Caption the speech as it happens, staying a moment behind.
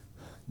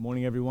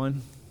Morning,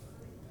 everyone.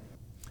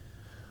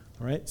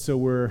 All right, so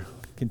we're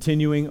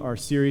continuing our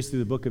series through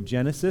the book of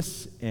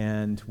Genesis,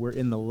 and we're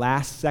in the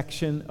last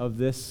section of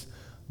this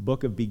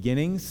book of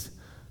beginnings,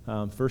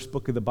 first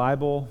book of the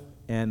Bible,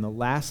 and the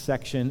last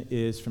section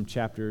is from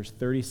chapters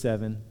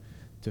 37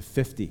 to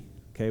 50,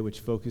 okay, which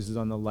focuses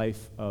on the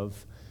life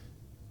of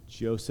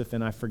Joseph,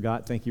 and I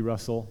forgot, thank you,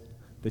 Russell,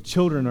 the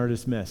children are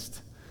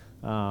dismissed.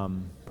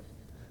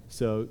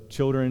 So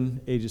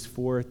children ages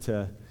 4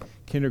 to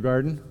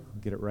kindergarten,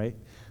 I'll get it right,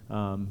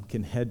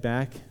 can head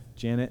back.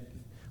 Janet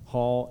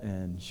Hall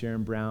and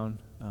Sharon Brown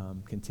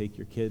can take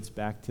your kids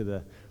back to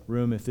the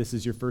room. If this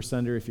is your first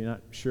Sunday, if you're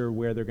not sure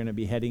where they're going to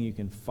be heading, you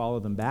can follow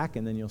them back,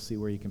 and then you'll see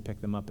where you can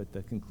pick them up at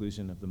the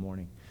conclusion of the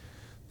morning.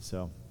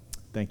 So,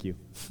 thank you.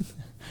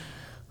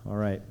 All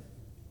right.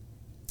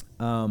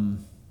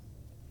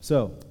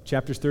 So,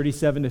 chapters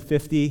 37 to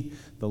 50,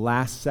 the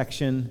last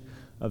section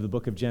of the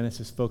book of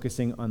Genesis,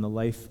 focusing on the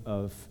life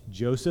of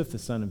Joseph, the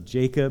son of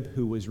Jacob,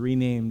 who was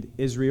renamed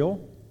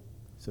Israel.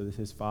 So that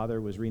his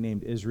father was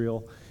renamed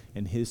Israel,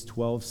 and his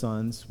 12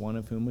 sons, one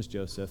of whom was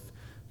Joseph,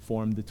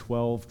 formed the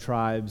 12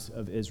 tribes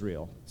of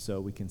Israel. So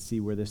we can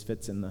see where this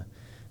fits in the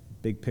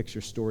big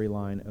picture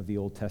storyline of the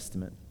Old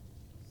Testament.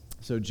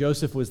 So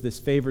Joseph was this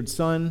favored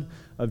son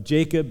of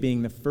Jacob,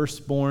 being the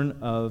firstborn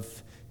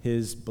of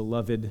his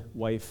beloved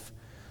wife.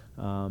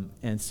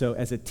 And so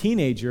as a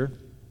teenager,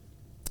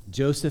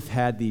 Joseph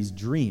had these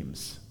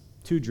dreams,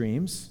 2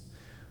 dreams.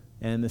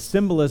 And the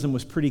symbolism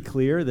was pretty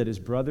clear that his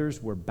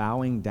brothers were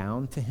bowing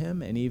down to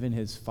him, and even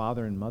his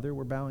father and mother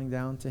were bowing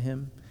down to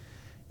him.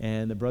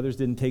 And the brothers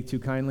didn't take too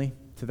kindly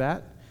to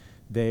that.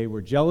 They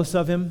were jealous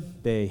of him,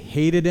 they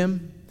hated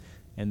him,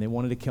 and they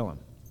wanted to kill him.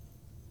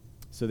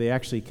 So they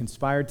actually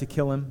conspired to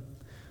kill him.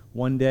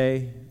 One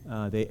day,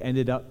 they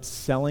ended up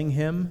selling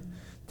him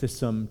to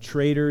some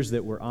traders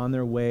that were on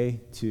their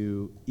way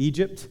to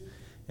Egypt,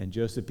 and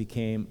Joseph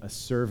became a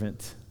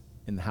servant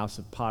in the house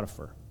of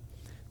Potiphar,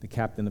 the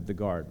captain of the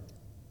guard.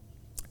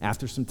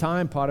 After some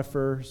time,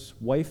 Potiphar's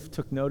wife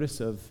took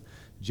notice of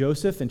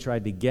Joseph and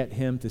tried to get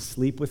him to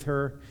sleep with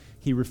her.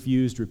 He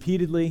refused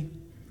repeatedly,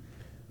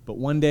 but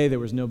one day there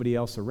was nobody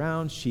else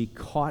around. She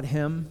caught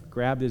him,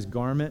 grabbed his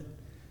garment,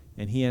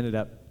 and he ended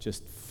up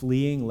just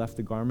fleeing, left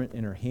the garment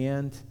in her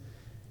hand.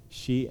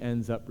 She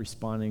ends up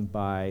responding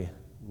by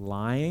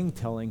lying,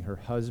 telling her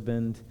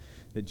husband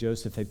that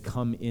Joseph had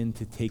come in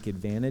to take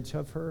advantage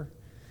of her.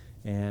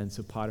 And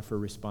so Potiphar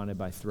responded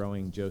by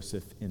throwing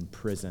Joseph in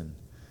prison,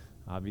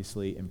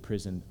 obviously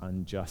imprisoned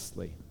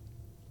unjustly.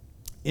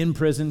 In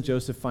prison,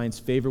 Joseph finds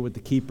favor with the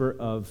keeper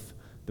of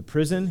the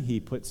prison. He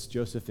puts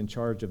Joseph in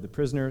charge of the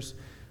prisoners,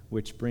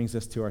 which brings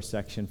us to our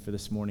section for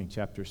this morning,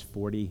 chapters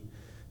 40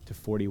 to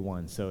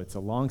 41. So it's a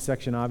long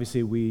section.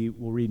 Obviously, we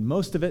will read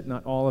most of it,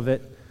 not all of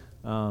it,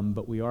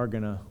 but we are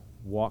going to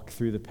walk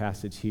through the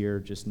passage here,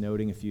 just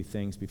noting a few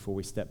things before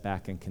we step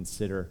back and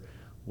consider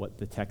what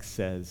the text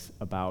says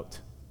about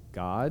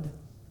God,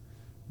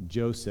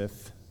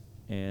 Joseph,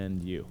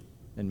 and you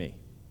and me.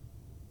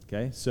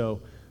 Okay,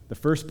 so the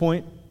first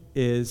point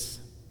is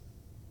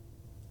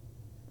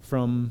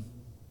from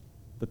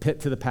the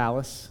pit to the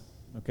palace.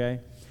 Okay,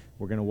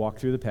 we're going to walk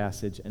through the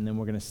passage, and then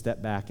we're going to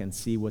step back and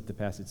see what the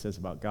passage says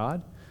about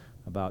God,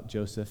 about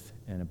Joseph,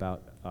 and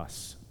about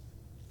us.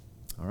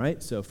 All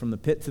right, so from the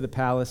pit to the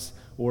palace,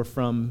 or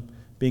from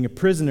being a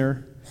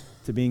prisoner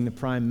to being the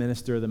prime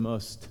minister of the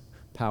most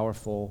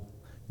powerful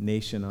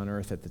nation on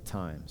earth at the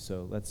time.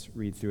 So let's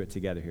read through it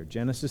together here.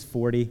 Genesis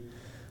 40.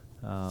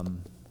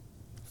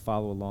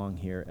 Follow along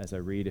here as I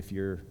read. If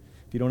you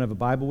don't have a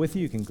Bible with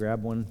you, you can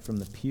grab one from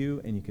the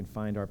pew, and you can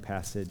find our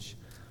passage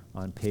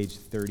on page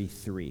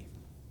 33.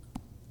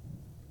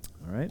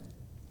 All right.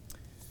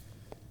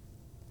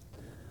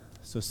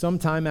 So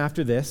sometime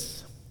after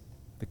this,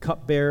 the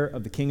cupbearer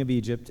of the king of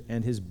Egypt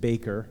and his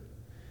baker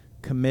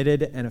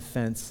committed an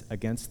offense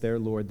against their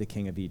lord, the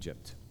king of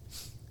Egypt.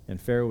 And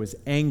Pharaoh was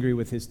angry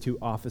with his 2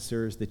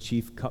 officers, the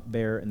chief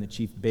cupbearer and the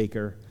chief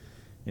baker,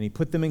 and he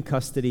put them in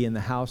custody in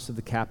the house of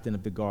the captain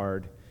of the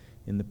guard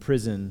in the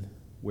prison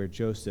where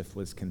Joseph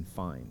was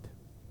confined.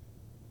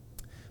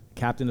 The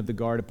captain of the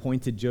guard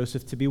appointed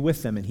Joseph to be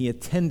with them, and he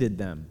attended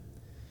them.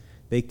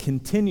 They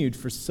continued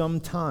for some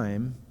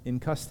time in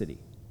custody.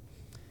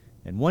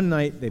 And one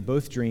night they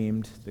both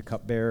dreamed, the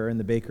cupbearer and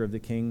the baker of the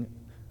king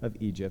of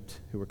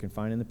Egypt, who were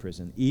confined in the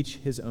prison, each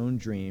his own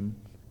dream,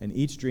 and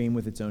each dream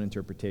with its own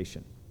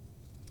interpretation.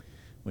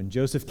 When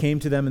Joseph came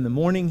to them in the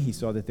morning, he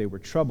saw that they were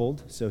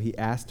troubled, so he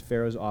asked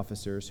Pharaoh's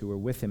officers who were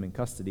with him in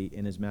custody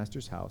in his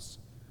master's house,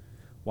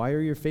 "Why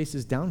are your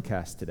faces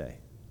downcast today?"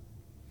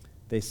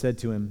 They said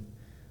to him,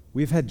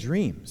 "We've had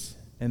dreams,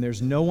 and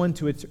there's no one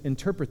to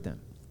interpret them."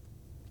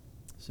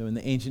 So in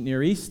the ancient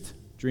Near East,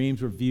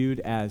 dreams were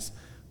viewed as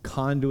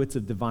conduits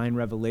of divine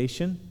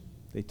revelation.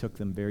 They took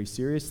them very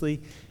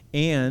seriously.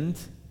 And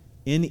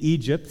in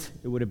Egypt,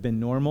 it would have been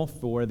normal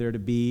for there to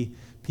be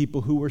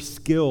people who were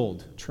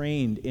skilled,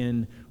 trained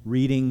in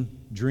reading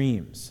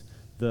dreams,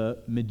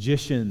 the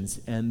magicians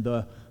and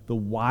the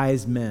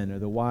wise men or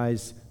the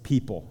wise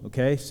people,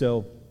 okay?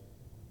 So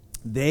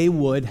they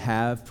would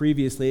have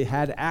previously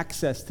had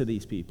access to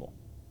these people,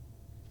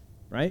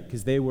 right?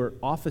 Because they were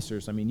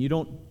officers. I mean, you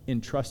don't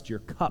entrust your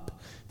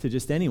cup to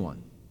just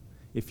anyone.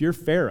 If you're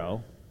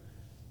Pharaoh,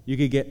 you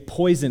could get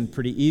poisoned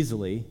pretty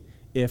easily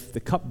if the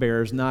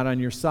cupbearer's not on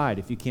your side,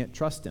 if you can't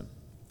trust him,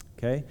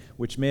 okay?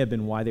 Which may have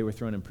been why they were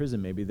thrown in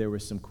prison. Maybe there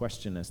was some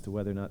question as to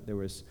whether or not there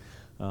was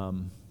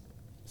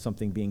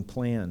something being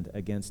planned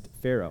against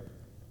Pharaoh.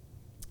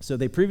 So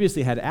they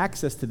previously had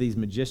access to these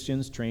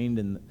magicians trained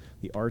in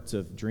the arts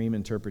of dream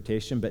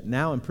interpretation, but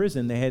now in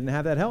prison they didn't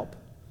have that help.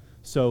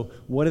 So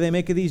what do they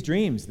make of these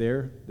dreams?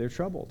 They're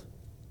troubled.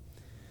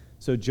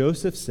 So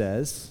Joseph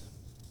says,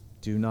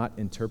 "Do not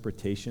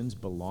interpretations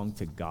belong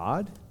to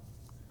God?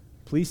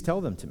 Please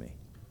tell them to me."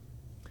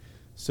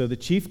 So the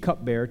chief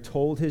cupbearer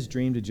told his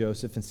dream to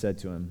Joseph and said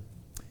to him,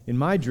 "In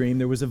my dream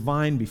there was a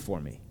vine before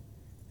me,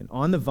 and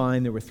on the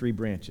vine there were 3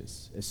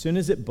 branches. As soon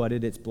as it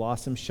budded, its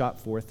blossoms shot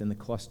forth, and the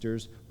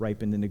clusters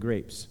ripened into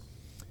grapes.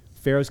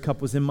 Pharaoh's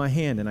cup was in my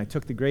hand, and I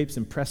took the grapes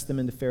and pressed them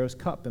into Pharaoh's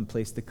cup and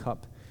placed the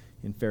cup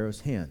in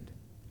Pharaoh's hand."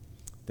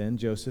 Then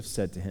Joseph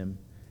said to him,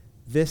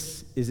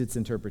 "This is its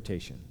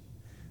interpretation.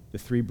 The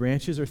 3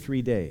 branches are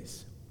 3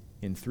 days.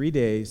 In 3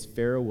 days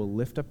Pharaoh will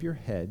lift up your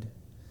head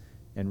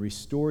and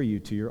restore you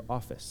to your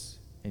office,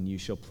 and you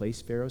shall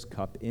place Pharaoh's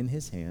cup in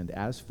his hand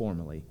as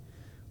formerly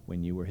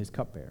when you were his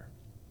cupbearer.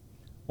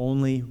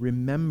 Only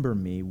remember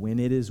me when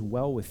it is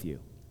well with you."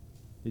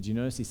 Did you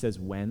notice he says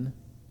when?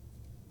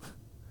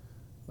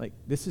 Like,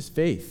 this is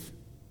faith.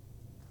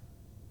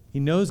 He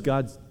knows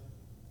God's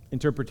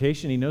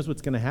interpretation. He knows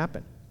what's going to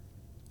happen.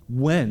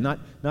 When, not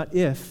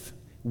if.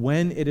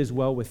 When it is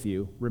well with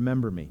you,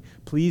 remember me.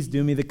 Please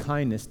do me the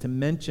kindness to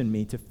mention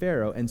me to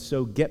Pharaoh, and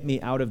so get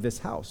me out of this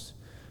house.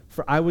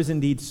 For I was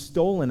indeed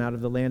stolen out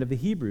of the land of the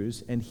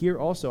Hebrews, and here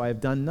also I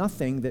have done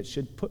nothing that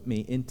should put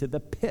me into the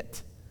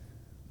pit.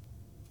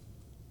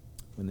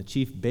 When the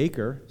chief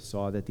baker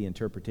saw that the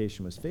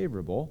interpretation was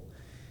favorable,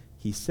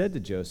 he said to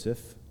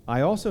Joseph,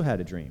 "I also had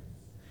a dream.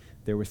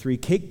 There were 3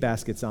 cake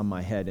baskets on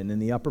my head, and in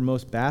the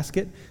uppermost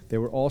basket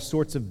there were all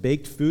sorts of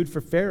baked food for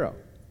Pharaoh.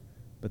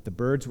 But the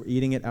birds were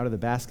eating it out of the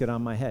basket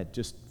on my head."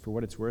 Just for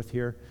what it's worth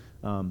here,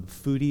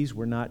 foodies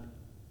were not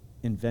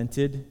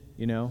invented,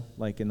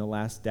 like in the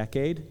last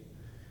decade.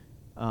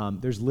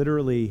 There's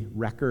literally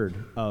record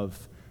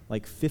of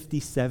like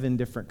 57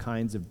 different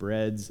kinds of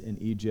breads in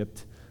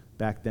Egypt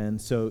back then.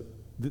 So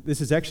this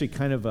is actually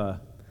kind of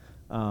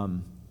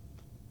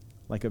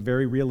like a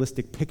very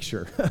realistic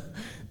picture.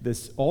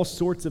 This all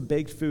sorts of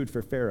baked food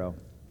for Pharaoh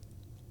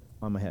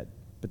on my head.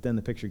 But then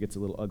the picture gets a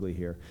little ugly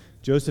here.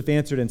 Joseph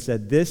answered and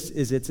said, "This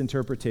is its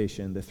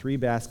interpretation. The 3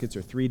 baskets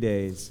are 3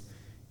 days.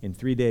 In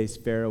 3 days,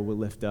 Pharaoh will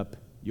lift up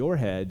your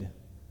head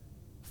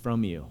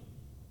from you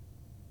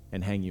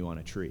and hang you on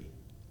a tree,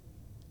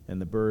 and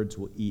the birds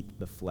will eat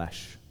the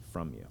flesh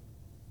from you."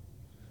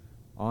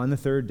 On the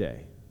 3rd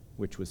day,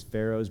 which was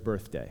Pharaoh's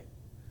birthday,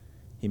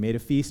 he made a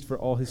feast for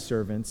all his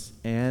servants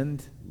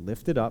and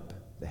lifted up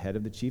the head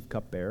of the chief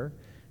cupbearer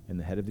and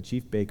the head of the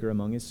chief baker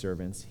among his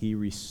servants. He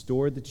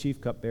restored the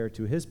chief cupbearer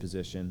to his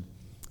position,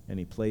 and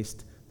he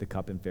placed the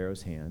cup in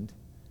Pharaoh's hand.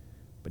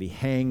 But he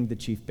hanged the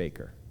chief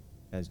baker,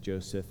 as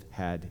Joseph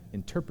had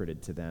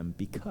interpreted to them,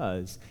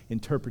 because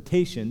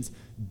interpretations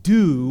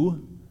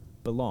do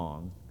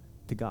belong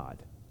to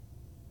God.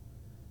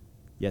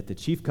 Yet the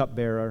chief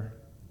cupbearer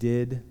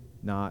did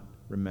not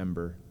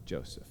remember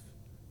Joseph,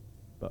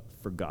 but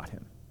forgot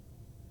him.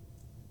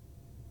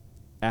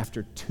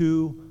 After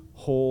 2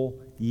 whole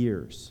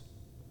years,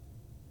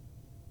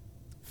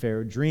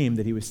 Pharaoh dreamed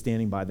that he was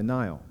standing by the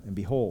Nile, and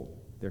behold,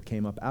 there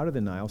came up out of the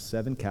Nile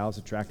 7 cows,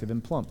 attractive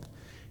and plump,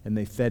 and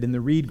they fed in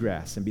the reed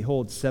grass. And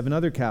behold, 7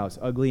 other cows,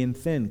 ugly and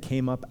thin,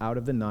 came up out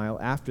of the Nile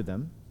after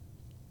them,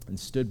 and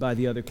stood by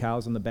the other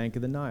cows on the bank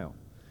of the Nile.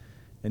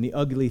 And the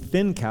ugly,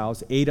 thin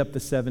cows ate up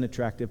the 7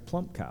 attractive,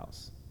 plump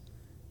cows.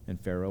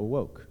 And Pharaoh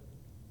awoke,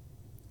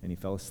 and he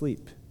fell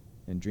asleep,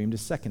 and dreamed a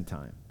second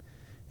time.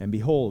 And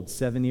behold,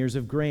 7 ears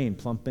of grain,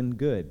 plump and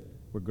good,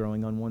 were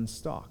growing on one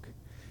stalk.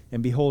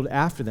 And behold,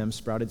 after them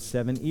sprouted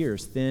 7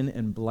 ears, thin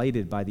and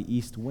blighted by the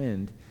east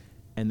wind,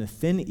 and the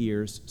thin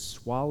ears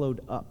swallowed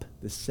up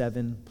the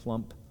 7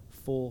 plump,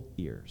 full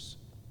ears.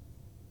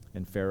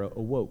 And Pharaoh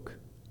awoke,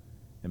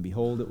 and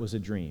behold, it was a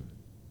dream.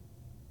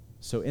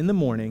 So in the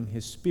morning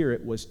his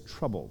spirit was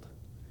troubled,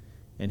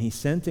 and he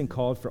sent and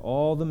called for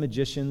all the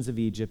magicians of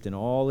Egypt and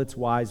all its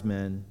wise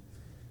men.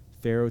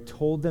 Pharaoh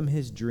told them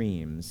his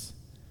dreams,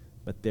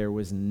 but there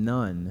was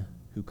none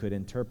who could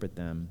interpret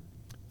them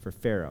for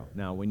Pharaoh.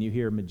 Now, when you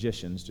hear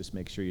magicians, just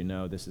make sure you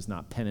know this is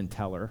not Penn and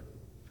Teller.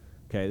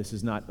 Okay, this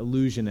is not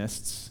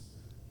illusionists,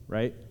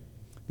 right?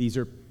 These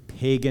are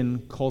pagan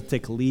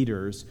cultic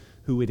leaders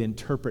who would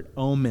interpret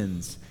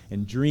omens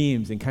and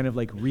dreams and kind of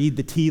like read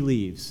the tea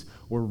leaves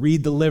or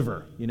read the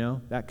liver,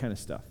 that kind of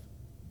stuff.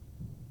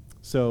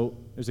 So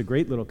there's a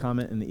great little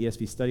comment in the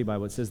ESV Study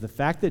Bible. It says, the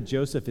fact that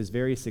Joseph is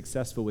very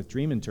successful with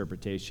dream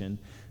interpretation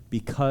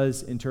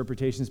because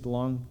interpretations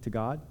belong to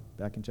God,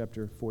 back in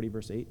chapter 40,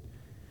 verse 8,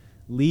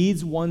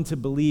 leads one to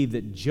believe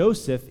that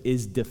Joseph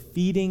is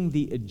defeating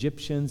the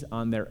Egyptians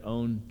on their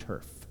own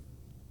turf.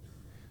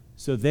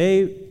 So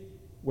they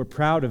were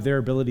proud of their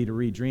ability to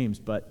read dreams,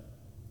 but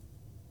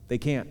they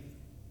can't.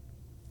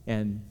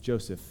 And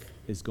Joseph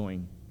is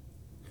going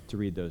to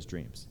read those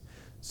dreams.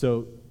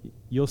 So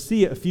you'll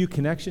see a few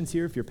connections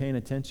here if you're paying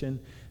attention.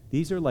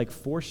 These are like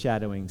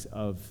foreshadowings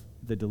of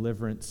the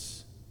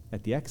deliverance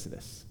at the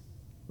Exodus,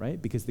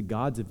 right? Because the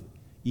gods of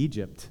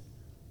Egypt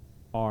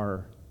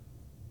are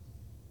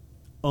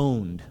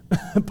owned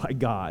by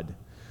God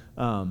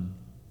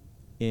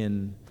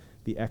in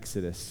the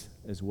Exodus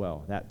as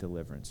well, that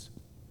deliverance.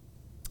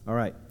 All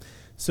right,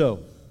 so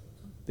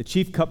the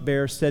chief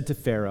cupbearer said to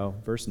Pharaoh,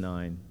 verse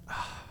 9,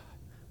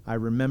 I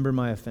remember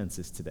my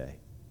offenses today.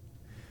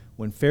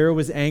 When Pharaoh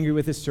was angry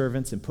with his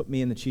servants and put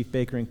me and the chief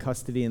baker in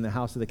custody in the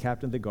house of the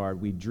captain of the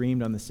guard, we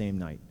dreamed on the same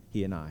night,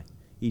 he and I,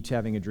 each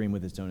having a dream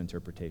with his own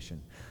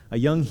interpretation. A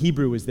young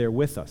Hebrew was there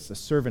with us, a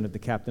servant of the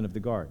captain of the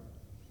guard.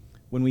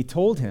 When we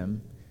told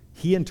him,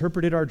 he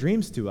interpreted our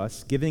dreams to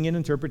us, giving an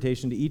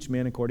interpretation to each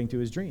man according to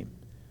his dream.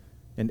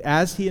 And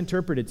as he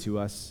interpreted to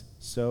us,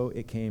 so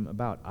it came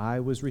about. I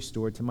was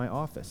restored to my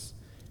office,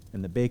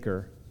 and the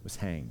baker was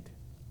hanged.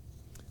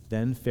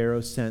 Then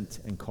Pharaoh sent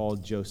and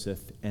called Joseph,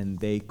 and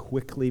they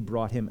quickly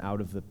brought him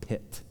out of the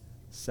pit.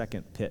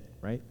 Second pit,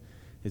 right?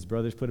 His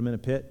brothers put him in a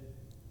pit.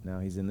 Now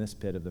he's in this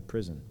pit of the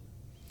prison.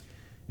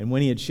 And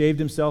when he had shaved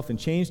himself and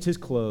changed his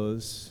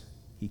clothes,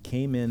 he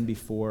came in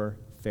before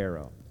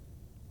Pharaoh.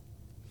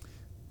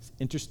 It's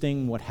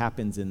interesting what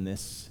happens in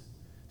this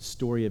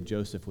story of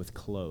Joseph with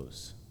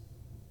clothes,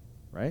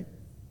 right?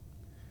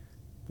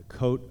 The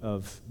coat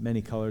of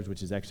many colors,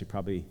 which is actually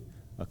probably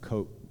a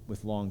coat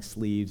with long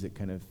sleeves that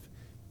kind of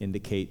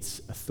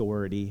indicates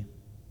authority.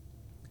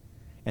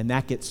 And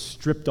that gets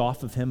stripped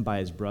off of him by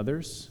his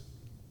brothers,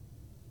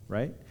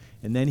 right?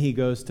 And then he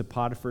goes to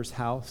Potiphar's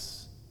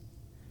house,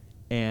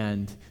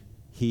 and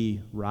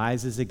he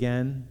rises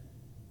again,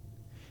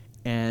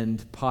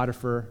 and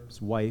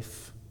Potiphar's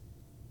wife,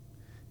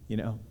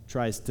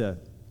 tries to,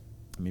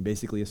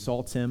 basically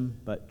assaults him,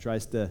 but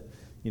tries to,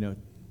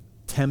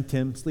 tempt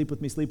him, sleep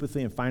with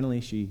me, and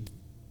finally she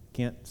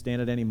can't stand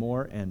it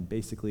anymore and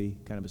basically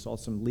kind of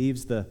assaults him,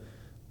 leaves the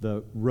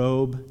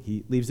robe,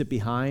 he leaves it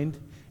behind,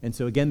 and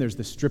so again there's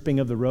the stripping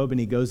of the robe and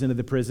he goes into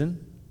the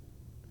prison.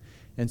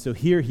 And so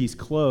here he's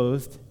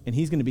clothed, and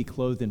he's going to be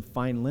clothed in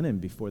fine linen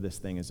before this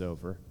thing is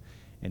over.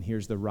 And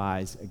here's the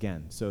rise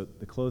again. So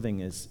the clothing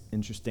is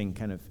interesting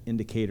kind of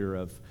indicator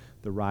of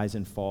the rise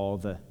and fall,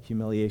 the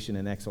humiliation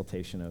and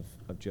exaltation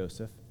of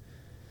Joseph.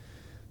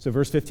 So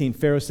verse 15,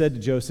 Pharaoh said to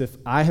Joseph,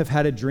 I have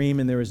had a dream,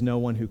 and there is no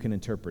one who can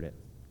interpret it.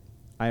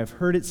 I have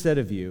heard it said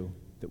of you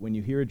that when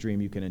you hear a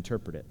dream, you can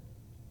interpret it.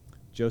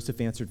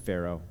 Joseph answered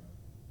Pharaoh,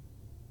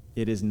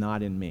 it is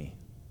not in me.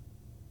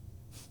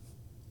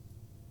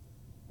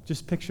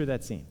 Just picture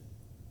that scene.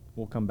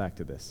 We'll come back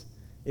to this.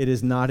 It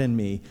is not in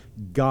me.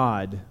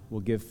 God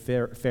will give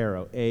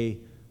Pharaoh a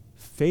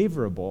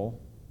favorable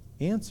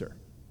answer.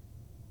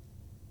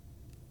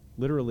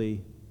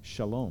 Literally,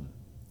 shalom.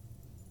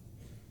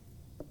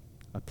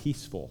 A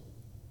peaceful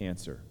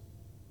answer.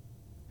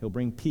 He'll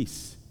bring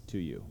peace to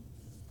you.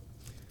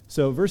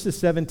 So verses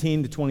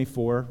 17 to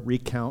 24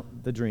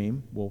 recount the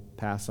dream. We'll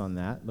pass on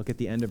that. Look at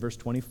the end of verse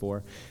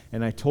 24.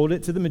 And I told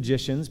it to the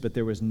magicians, but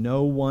there was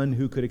no one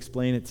who could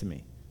explain it to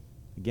me.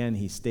 Again,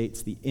 he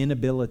states the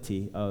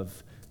inability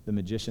of the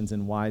magicians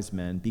and wise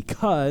men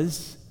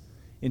because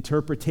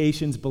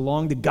interpretations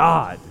belong to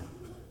God.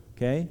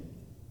 Okay?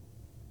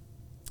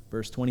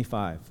 Verse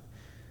 25.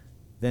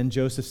 Then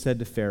Joseph said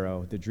to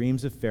Pharaoh, the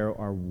dreams of Pharaoh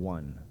are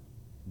one.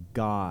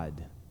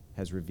 God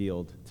has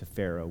revealed to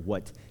Pharaoh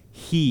what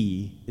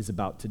he is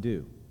about to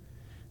do.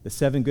 The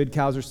 7 good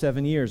cows are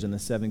 7 years, and the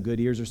 7 good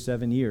ears are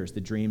 7 years.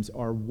 The dreams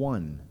are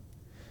one.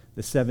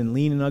 The 7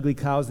 lean and ugly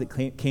cows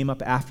that came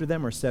up after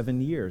them are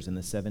 7 years, and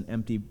the 7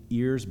 empty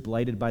ears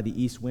blighted by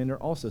the east wind are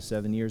also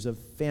 7 years of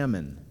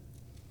famine.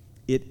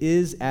 It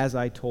is as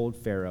I told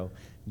Pharaoh.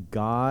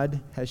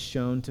 God has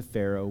shown to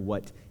Pharaoh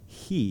what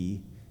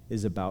he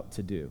is about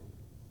to do.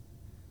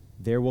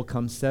 There will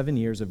come 7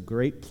 years of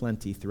great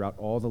plenty throughout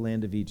all the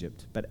land of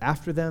Egypt. But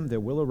after them there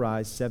will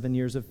arise 7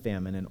 years of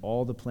famine, and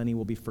all the plenty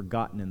will be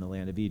forgotten in the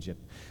land of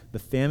Egypt. The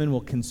famine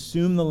will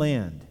consume the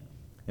land,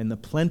 and the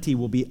plenty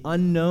will be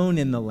unknown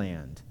in the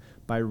land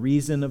by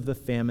reason of the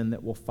famine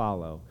that will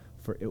follow,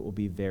 for it will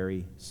be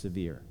very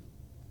severe.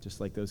 Just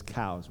like those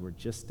cows were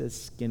just as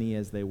skinny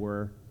as they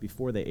were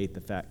before they ate the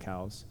fat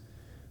cows,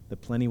 the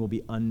plenty will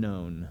be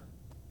unknown.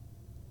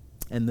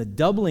 And the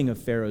doubling of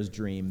Pharaoh's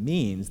dream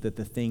means that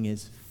the thing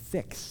is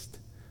fixed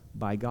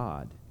by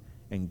God,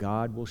 and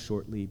God will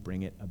shortly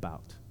bring it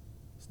about.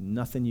 There's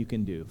nothing you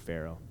can do,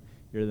 Pharaoh.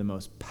 You're the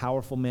most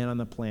powerful man on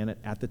the planet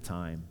at the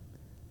time,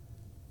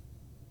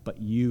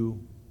 but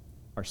you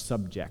are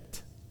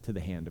subject to the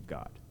hand of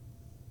God.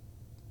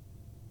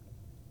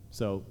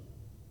 So,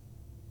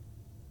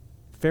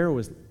 Pharaoh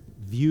was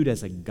viewed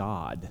as a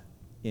god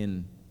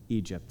in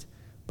Egypt,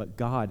 but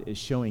God is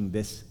showing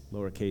this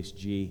lowercase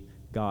g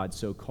God,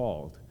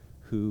 so-called,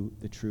 who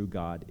the true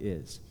God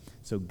is.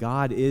 So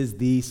God is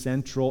the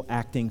central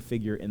acting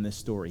figure in this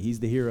story. He's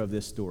the hero of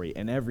this story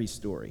and every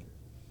story.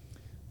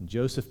 And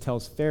Joseph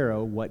tells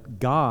Pharaoh what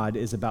God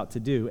is about to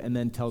do, and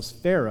then tells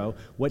Pharaoh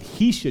what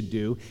he should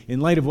do in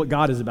light of what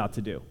God is about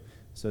to do.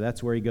 So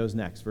that's where he goes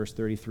next, verse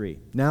 33.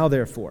 Now,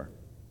 therefore,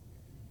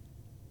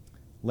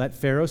 let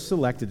Pharaoh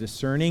select a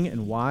discerning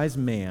and wise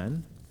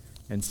man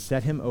and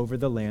set him over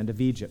the land of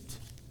Egypt.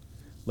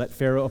 Let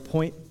Pharaoh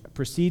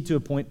proceed to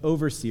appoint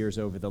overseers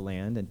over the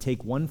land, and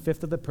take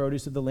 1/5 of the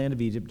produce of the land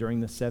of Egypt during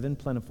the 7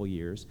 plentiful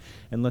years,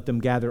 and let them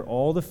gather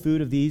all the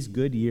food of these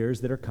good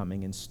years that are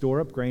coming, and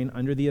store up grain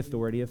under the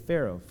authority of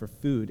Pharaoh for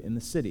food in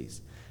the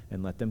cities,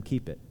 and let them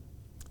keep it.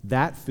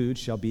 That food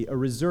shall be a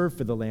reserve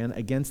for the land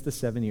against the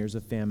 7 years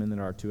of famine that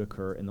are to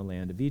occur in the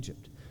land of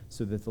Egypt,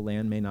 so that the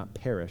land may not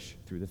perish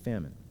through the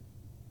famine.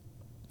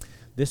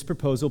 This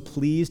proposal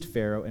pleased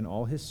Pharaoh and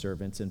all his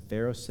servants, and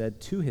Pharaoh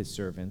said to his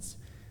servants,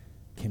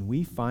 "Can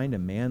we find a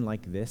man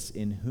like this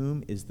in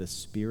whom is the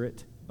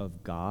Spirit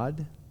of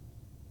God?"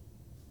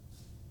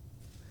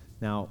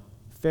 Now,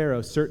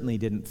 Pharaoh certainly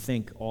didn't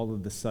think all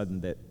of a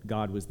sudden that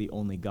God was the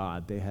only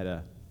God. They had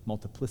a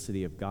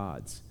multiplicity of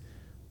gods.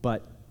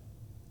 But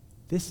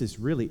this is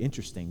really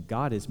interesting.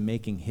 God is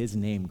making his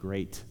name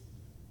great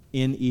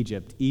in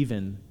Egypt,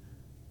 even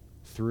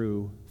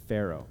through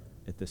Pharaoh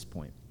at this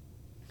point.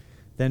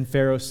 Then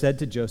Pharaoh said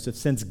to Joseph,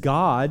 "Since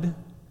God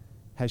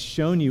has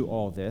shown you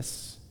all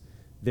this,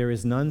 there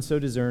is none so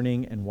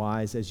discerning and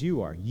wise as you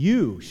are.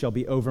 You shall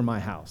be over my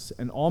house,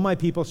 and all my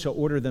people shall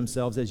order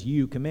themselves as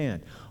you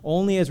command.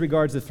 Only as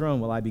regards the throne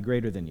will I be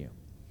greater than you."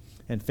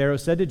 And Pharaoh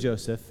said to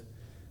Joseph,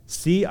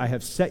 "See, I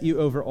have set you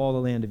over all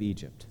the land of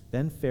Egypt."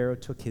 Then Pharaoh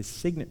took his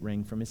signet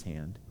ring from his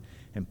hand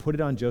and put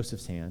it on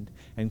Joseph's hand,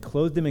 and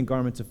clothed him in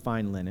garments of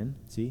fine linen.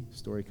 See,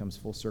 story comes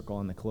full circle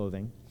on the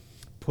clothing.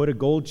 Put a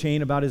gold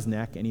chain about his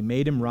neck, and he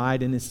made him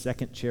ride in his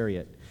second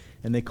chariot.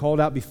 And they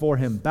called out before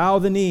him, "Bow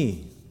the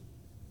knee."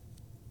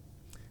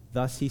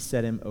 Thus he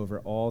set him over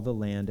all the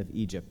land of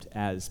Egypt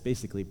as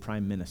basically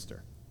prime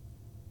minister.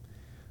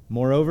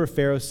 Moreover,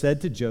 Pharaoh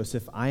said to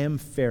Joseph, "I am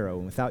Pharaoh,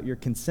 and without your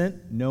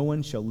consent no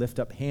one shall lift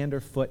up hand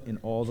or foot in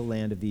all the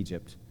land of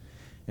Egypt."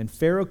 And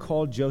Pharaoh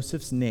called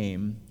Joseph's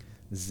name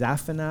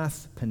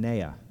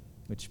Zaphanath-Paneah,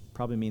 which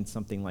probably means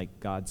something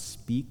like God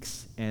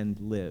speaks and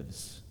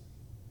lives.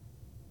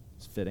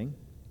 It's fitting.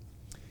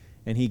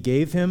 And he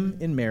gave him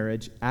in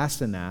marriage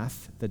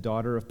Asenath, the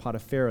daughter of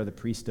Potiphera, the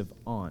priest of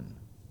On.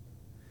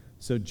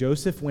 So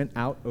Joseph went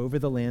out over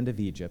the land of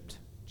Egypt.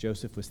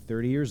 Joseph was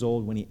 30 years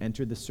old when he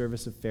entered the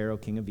service of Pharaoh,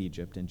 king of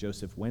Egypt, and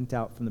Joseph went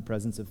out from the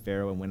presence of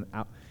Pharaoh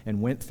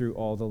and went through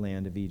all the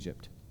land of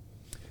Egypt.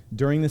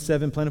 During the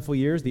 7 plentiful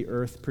years, the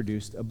earth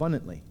produced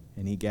abundantly,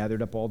 and he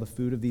gathered up all the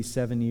food of these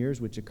 7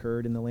 years which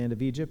occurred in the land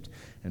of Egypt,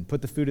 and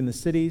put the food in the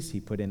cities.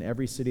 He put in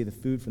every city the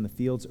food from the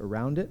fields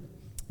around it,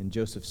 and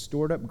Joseph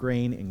stored up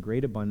grain in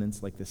great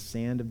abundance like the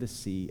sand of the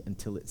sea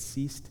until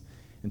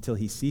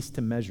he ceased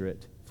to measure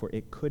it, for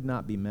it could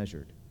not be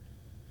measured.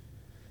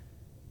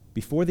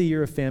 Before the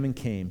year of famine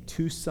came,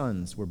 2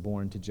 sons were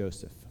born to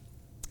Joseph.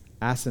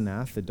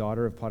 Asenath, the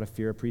daughter of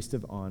Potiphera, priest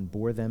of On,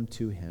 bore them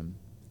to him.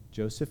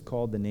 Joseph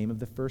called the name of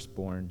the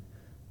firstborn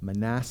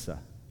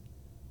Manasseh,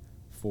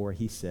 for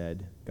he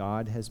said,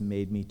 "God has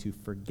made me to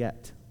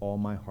forget all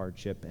my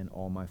hardship and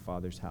all my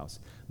father's house."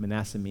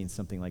 Manasseh means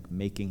something like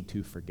making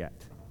to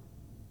forget.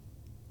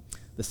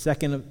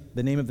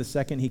 The name of the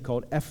second he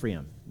called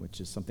Ephraim, which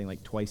is something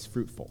like twice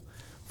fruitful.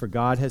 For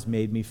God has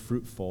made me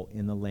fruitful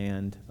in the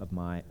land of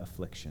my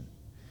affliction.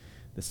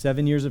 The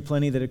 7 years of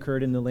plenty that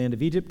occurred in the land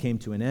of Egypt came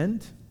to an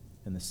end,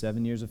 and the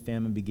 7 years of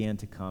famine began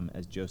to come,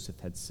 as Joseph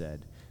had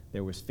said.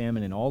 There was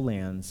famine in all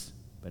lands,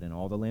 but in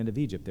all the land of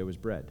Egypt there was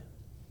bread.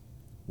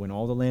 When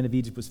all the land of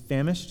Egypt was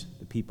famished,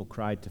 the people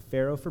cried to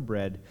Pharaoh for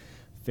bread.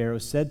 Pharaoh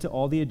said to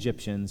all the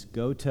Egyptians,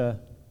 "Go to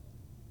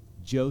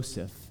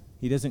Joseph."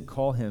 He doesn't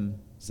call him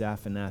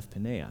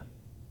Zaphanath-Paneah.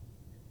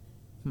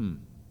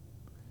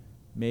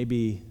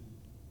 Maybe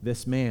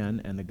this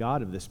man and the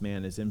God of this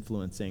man is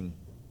influencing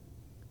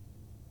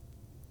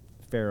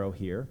Pharaoh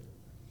here.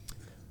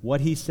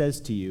 "What he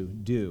says to you,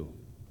 do."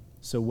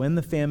 So when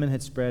the famine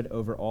had spread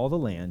over all the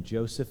land,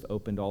 Joseph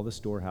opened all the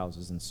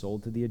storehouses and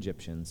sold to the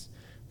Egyptians,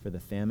 for the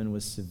famine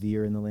was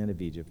severe in the land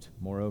of Egypt.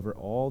 Moreover,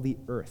 all the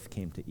earth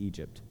came to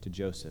Egypt, to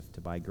Joseph,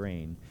 to buy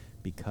grain,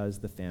 because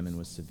the famine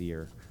was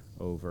severe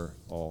over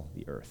all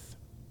the earth.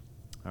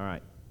 All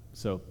right,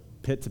 so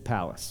pit to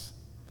palace.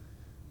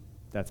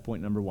 That's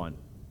point number 1.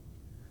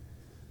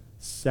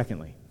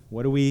 Secondly,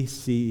 what do we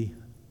see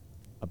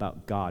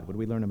about God? What do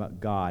we learn about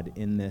God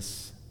in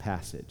this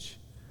passage?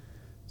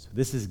 So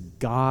this is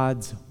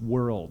God's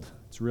world.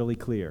 It's really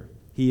clear.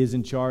 He is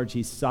in charge.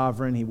 He's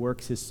sovereign. He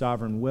works his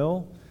sovereign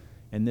will.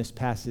 And this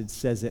passage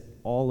says it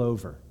all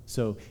over.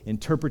 So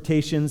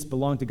interpretations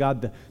belong to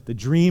God. The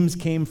dreams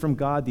came from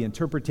God. The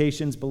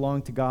interpretations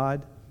belong to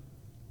God.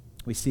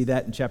 We see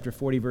that in chapter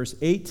 40, verse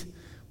 8,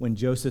 when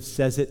Joseph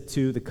says it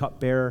to the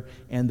cupbearer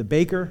and the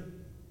baker.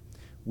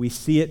 We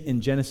see it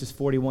in Genesis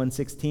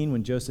 41:16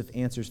 when Joseph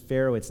answers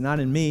Pharaoh, "It's not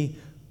in me.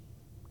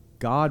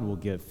 God will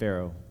give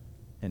Pharaoh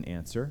an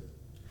answer."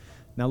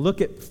 Now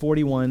look at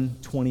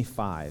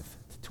 41:25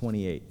 to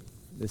 28.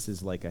 This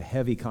is like a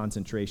heavy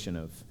concentration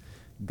of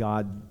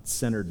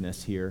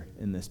God-centeredness here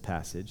in this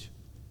passage.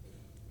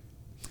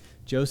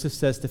 Joseph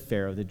says to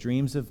Pharaoh, the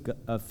dreams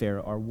of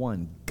Pharaoh are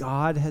one.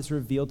 God has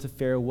revealed to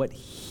Pharaoh what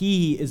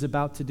he is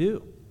about to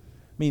do.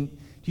 I mean,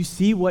 do you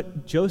see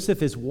what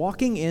Joseph is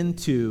walking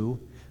into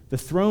the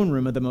throne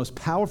room of the most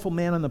powerful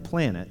man on the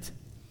planet,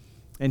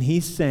 and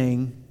he's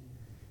saying,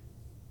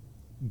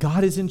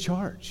 God is in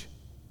charge.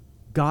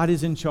 God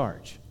is in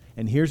charge.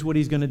 And here's what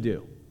he's going to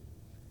do.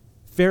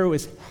 Pharaoh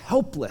is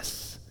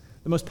helpless.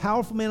 The most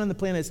powerful man on the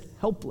planet is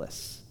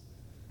helpless.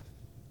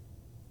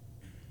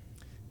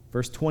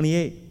 Verse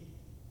 28,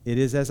 it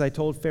is as I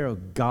told Pharaoh,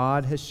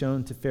 God has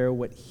shown to Pharaoh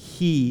what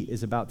he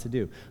is about to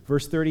do.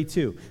 Verse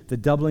 32, the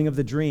doubling of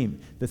the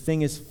dream. The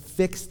thing is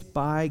fixed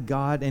by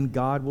God, and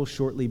God will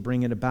shortly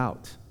bring it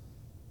about.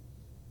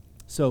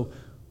 So,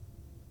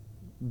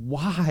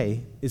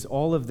 why is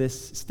all of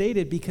this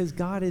stated? Because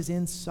God is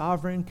in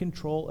sovereign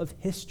control of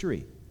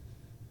history.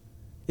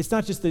 It's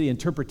not just the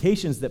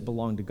interpretations that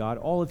belong to God.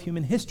 All of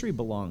human history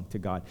belong to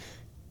God.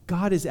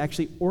 God is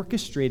actually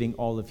orchestrating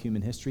all of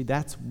human history.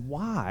 That's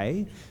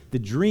why the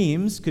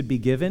dreams could be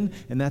given,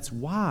 and that's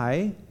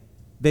why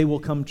they will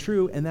come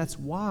true, and that's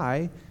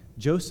why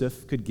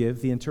Joseph could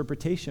give the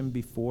interpretation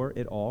before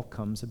it all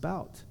comes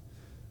about.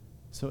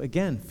 So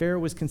again, Pharaoh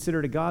was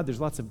considered a god. There's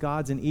lots of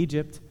gods in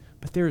Egypt,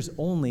 but there is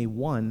only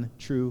one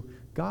true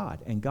God,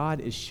 and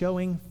God is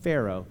showing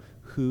Pharaoh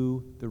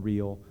who the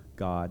real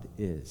God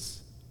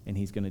is. And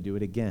he's going to do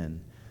it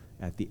again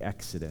at the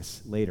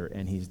Exodus later,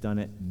 and he's done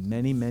it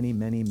many, many,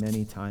 many,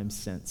 many times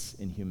since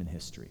in human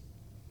history.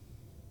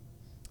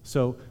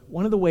 So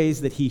one of the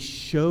ways that he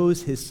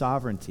shows his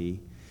sovereignty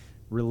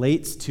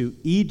relates to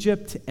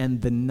Egypt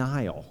and the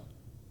Nile,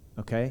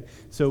 okay?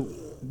 So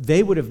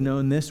they would have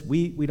known this.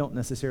 We don't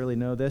necessarily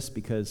know this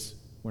because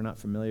we're not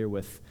familiar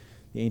with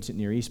the ancient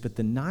Near East, but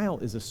the Nile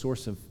is a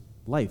source of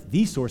life,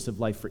 the source of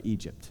life for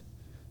Egypt.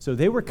 So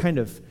they were kind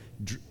of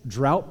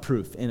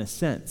drought-proof in a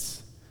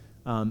sense.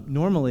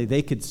 Normally,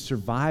 they could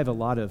survive a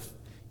lot of,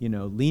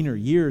 leaner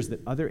years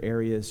that other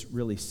areas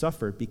really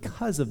suffered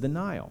because of the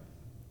Nile.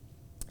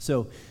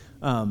 So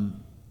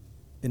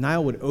the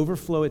Nile would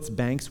overflow its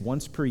banks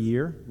once per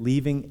year,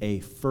 leaving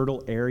a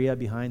fertile area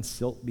behind,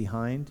 silt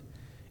behind.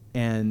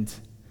 And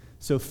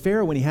so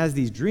Pharaoh, when he has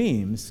these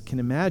dreams, can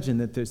imagine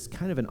that there's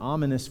kind of an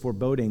ominous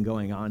foreboding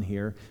going on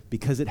here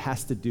because it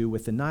has to do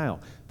with the Nile.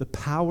 The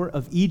power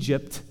of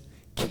Egypt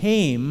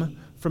came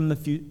from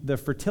the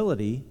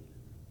fertility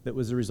that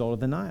was a result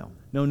of the Nile.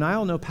 No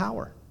Nile, no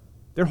power.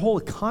 Their whole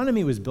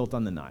economy was built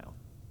on the Nile.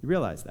 You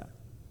realize that?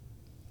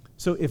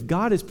 So if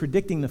God is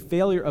predicting the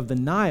failure of the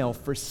Nile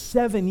for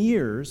 7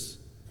 years,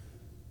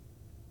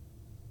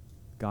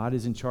 God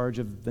is in charge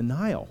of the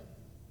Nile.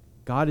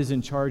 God is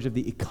in charge of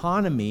the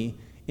economy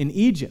in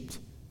Egypt.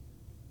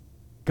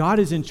 God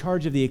is in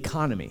charge of the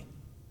economy.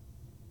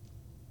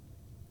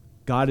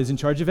 God is in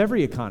charge of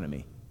every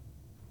economy.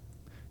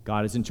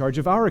 God is in charge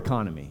of our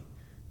economy.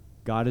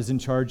 God is in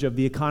charge of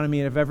the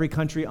economy of every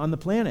country on the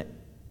planet.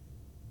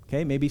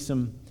 Okay, maybe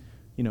some,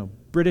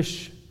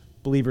 British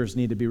believers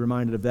need to be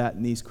reminded of that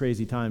in these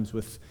crazy times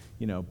with,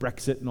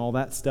 Brexit and all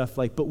that stuff.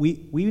 But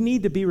we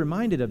need to be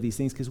reminded of these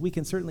things because we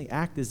can certainly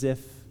act as if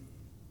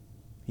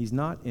he's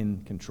not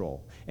in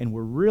control. And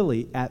we're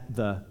really at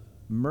the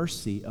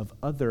mercy of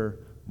other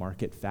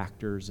market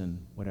factors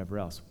and whatever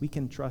else. We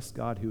can trust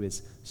God who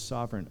is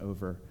sovereign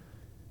over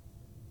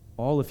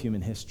all of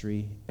human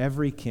history,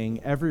 every king,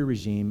 every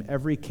regime,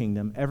 every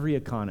kingdom, every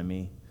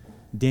economy.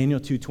 Daniel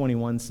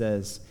 2:21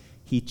 says,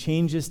 he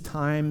changes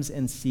times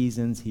and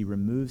seasons, he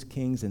removes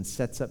kings and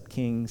sets up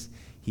kings,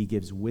 he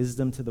gives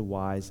wisdom to the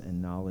wise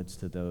and knowledge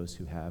to those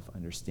who have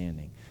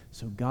understanding.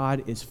 So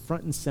God is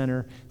front and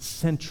center,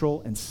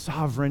 central and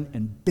sovereign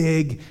and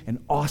big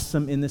and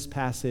awesome in this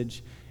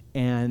passage,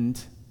 and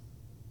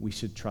we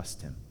should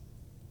trust him.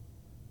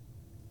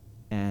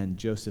 And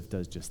Joseph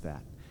does just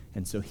that.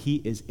 And so he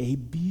is a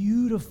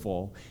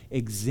beautiful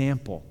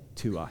example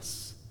to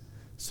us.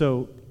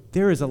 So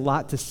there is a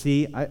lot to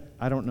see.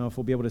 I don't know if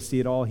we'll be able to see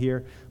it all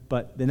here,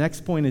 but the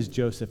next point is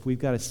Joseph. We've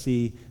got to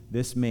see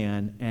this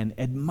man and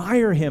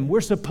admire him.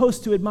 We're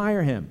supposed to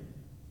admire him.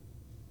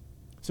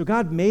 So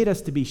God made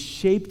us to be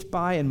shaped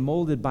by and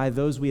molded by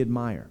those we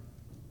admire,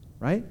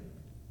 right?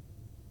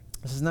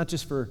 This is not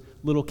just for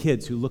little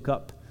kids who look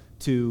up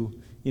to,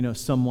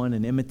 someone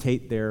and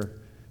imitate their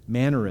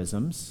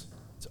mannerisms.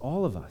 It's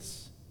all of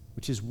us.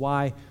 Which is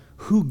why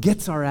who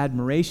gets our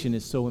admiration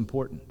is so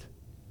important.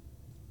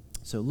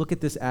 So look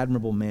at this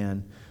admirable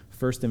man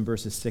first in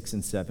verses 6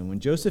 and 7. When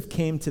Joseph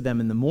came to them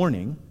in the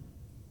morning,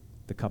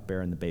 the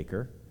cupbearer and the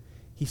baker,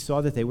 he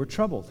saw that they were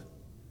troubled.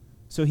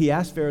 So he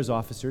asked Pharaoh's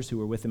officers who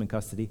were with him in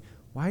custody,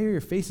 why are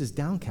your faces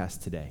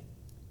downcast today?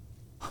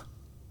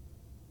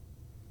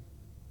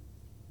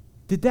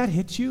 Did that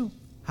hit you?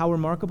 How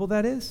remarkable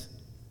that is?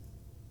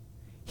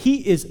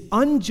 He is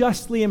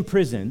unjustly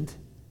imprisoned,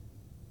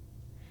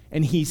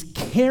 and he's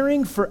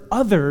caring for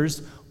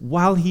others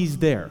while he's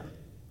there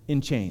in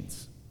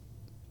chains.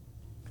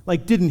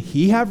 Like, didn't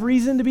he have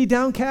reason to be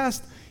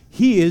downcast?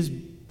 He is,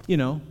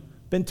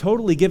 been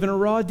totally given a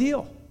raw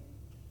deal.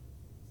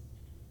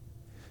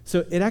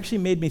 So it actually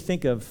made me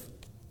think of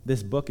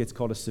this book. It's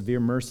called A Severe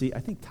Mercy. I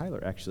think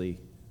Tyler actually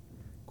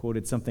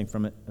quoted something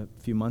from it a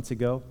few months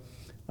ago.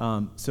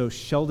 So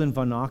Sheldon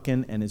Van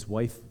Auken and his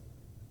wife,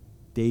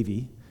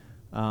 Davy,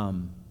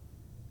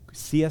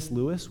 C.S.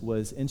 Lewis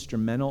was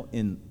instrumental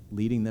in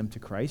leading them to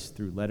Christ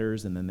through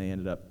letters, and then they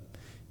ended up,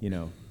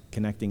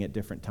 connecting at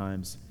different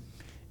times.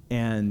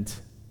 And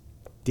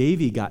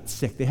Davy got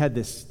sick. They had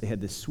this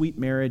sweet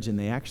marriage, and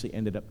they actually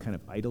ended up kind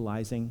of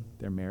idolizing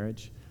their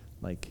marriage.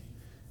 Like,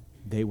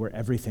 they were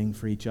everything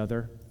for each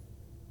other.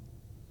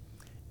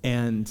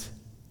 And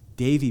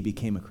Davy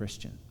became a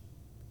Christian.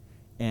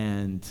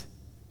 And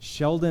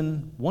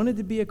Sheldon wanted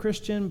to be a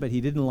Christian, but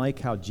he didn't like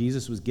how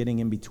Jesus was getting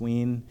in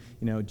between.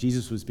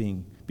 Jesus was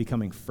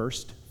becoming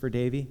first for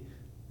Davy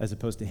as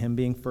opposed to him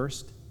being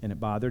first, and it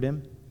bothered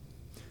him.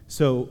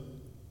 So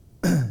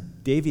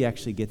Davy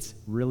actually gets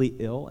really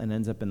ill and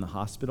ends up in the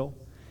hospital.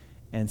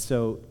 And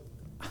so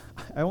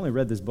I only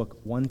read this book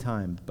one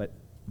time, but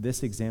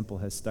this example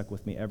has stuck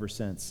with me ever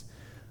since.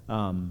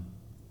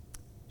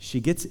 She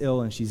gets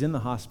ill and she's in the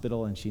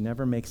hospital and she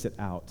never makes it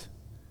out.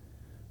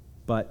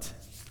 But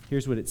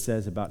here's what it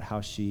says about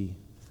how she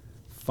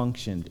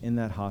functioned in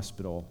that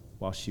hospital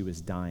while she was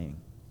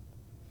dying.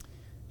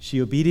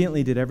 She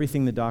obediently did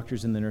everything the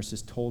doctors and the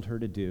nurses told her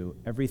to do,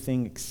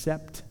 everything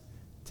except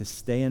to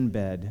stay in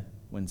bed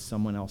when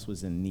someone else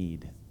was in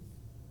need.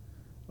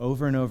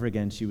 Over and over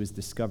again, she was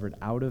discovered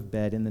out of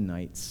bed in the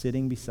night,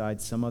 sitting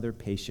beside some other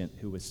patient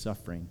who was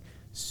suffering,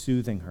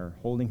 soothing her,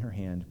 holding her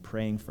hand,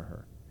 praying for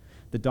her.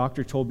 The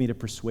doctor told me to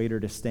persuade her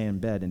to stay in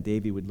bed, and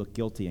Davy would look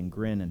guilty and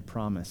grin and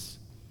promise.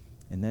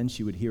 And then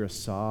she would hear a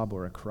sob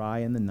or a cry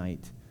in the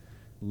night.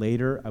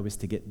 Later, I was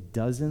to get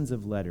dozens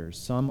of letters,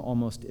 some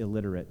almost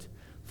illiterate,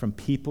 from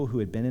people who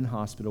had been in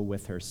hospital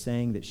with her,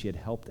 saying that she had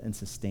helped and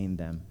sustained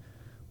them.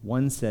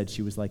 One said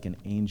she was like an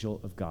angel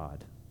of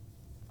God.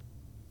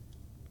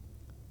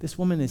 This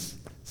woman is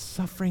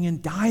suffering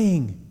and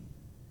dying,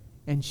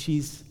 and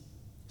she's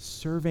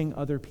serving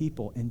other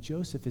people. And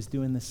Joseph is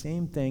doing the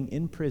same thing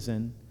in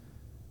prison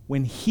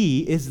when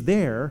he is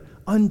there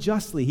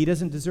unjustly. He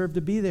doesn't deserve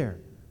to be there.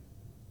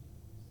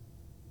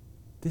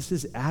 This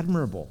is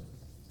admirable.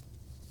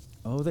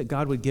 Oh, that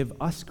God would give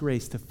us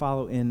grace to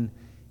follow in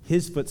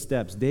his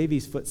footsteps,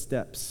 Davy's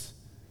footsteps.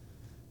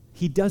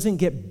 He doesn't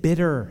get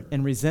bitter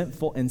and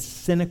resentful and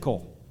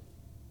cynical.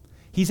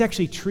 He's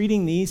actually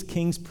treating these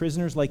king's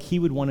prisoners like he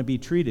would want to be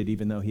treated,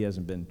 even though he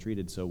hasn't been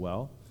treated so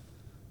well.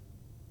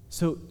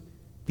 So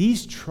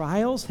these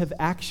trials have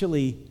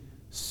actually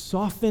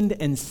softened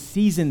and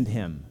seasoned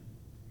him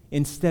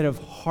instead of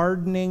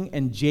hardening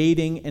and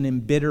jading and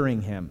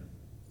embittering him.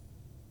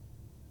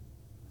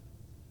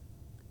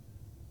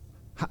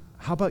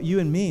 How about you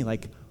and me?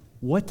 Like,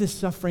 what does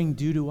suffering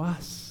do to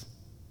us?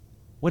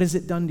 What has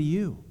it done to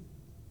you?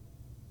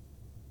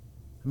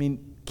 I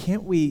mean,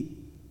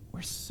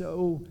 we're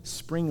so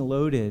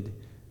spring-loaded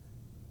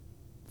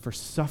for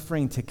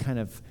suffering to kind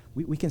of,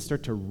 we can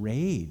start to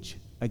rage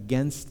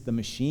against the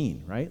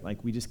machine, right?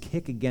 Like, we just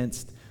kick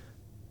against,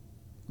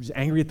 we're just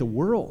angry at the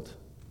world,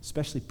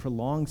 especially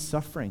prolonged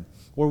suffering.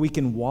 Or we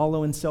can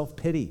wallow in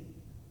self-pity.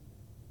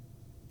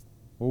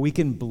 Or we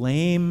can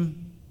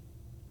blame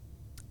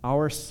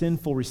our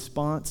sinful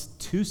response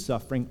to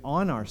suffering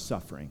on our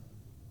suffering.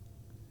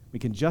 We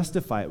can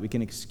justify it. We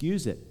can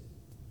excuse it.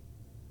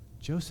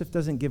 Joseph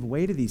doesn't give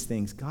way to these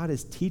things. God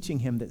is teaching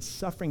him that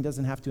suffering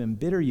doesn't have to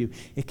embitter you.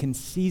 It can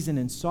season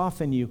and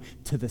soften you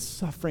to the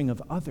suffering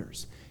of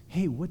others.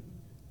 Hey,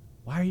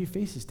 why are your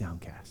faces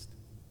downcast?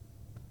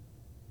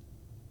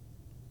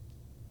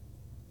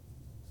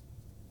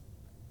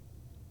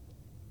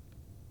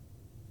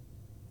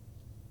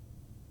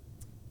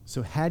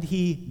 So had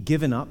he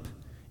given up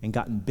and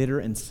gotten bitter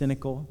and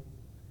cynical,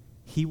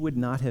 he would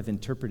not have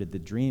interpreted the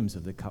dreams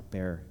of the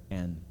cupbearer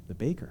and the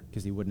baker,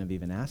 because he wouldn't have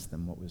even asked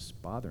them what was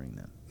bothering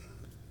them.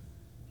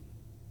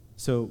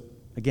 So,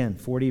 again,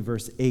 40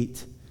 verse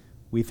 8,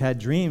 we've had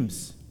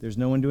dreams. There's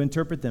no one to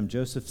interpret them.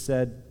 Joseph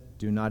said,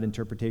 do not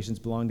interpretations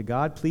belong to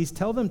God? Please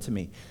tell them to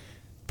me.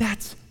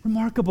 That's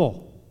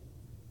remarkable.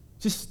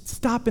 Just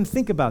stop and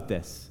think about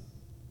this.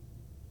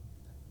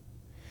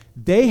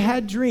 They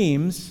had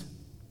dreams.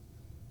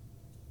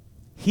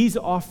 He's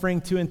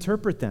offering to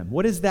interpret them.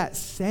 What does that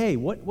say?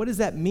 What does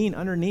that mean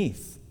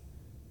underneath?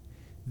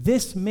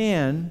 This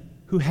man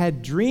who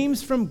had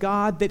dreams from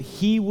God that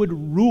he would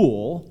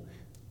rule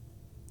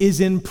is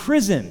in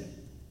prison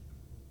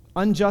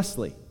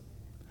unjustly.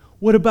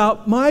 What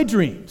about my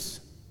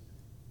dreams?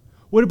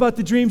 What about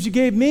the dreams you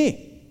gave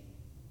me?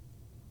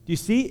 Do you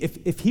see?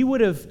 If he would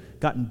have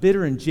gotten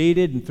bitter and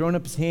jaded and thrown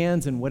up his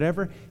hands and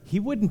whatever, he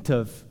wouldn't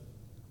have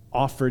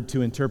offered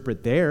to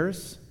interpret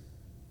theirs.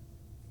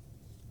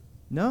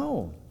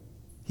 No,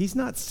 he's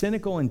not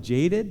cynical and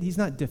jaded. He's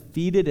not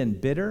defeated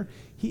and bitter.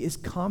 He is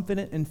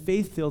confident and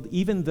faith-filled,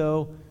 even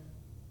though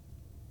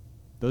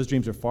those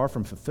dreams are far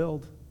from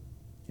fulfilled,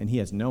 and he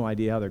has no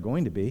idea how they're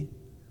going to be.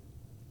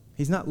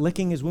 He's not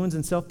licking his wounds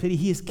in self-pity.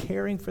 He is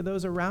caring for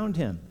those around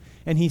him.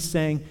 And he's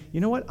saying, you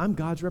know what? I'm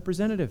God's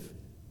representative.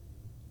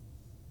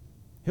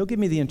 He'll give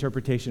me the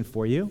interpretation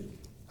for you.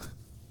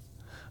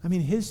 I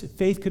mean, his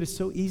faith could have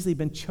so easily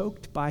been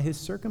choked by his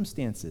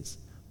circumstances.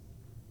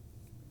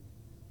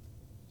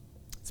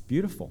 It's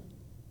beautiful.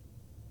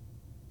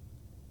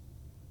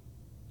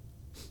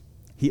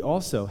 He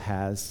also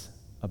has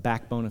a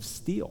backbone of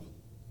steel.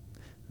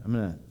 I'm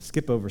going to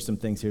skip over some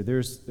things here.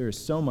 There's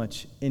so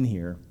much in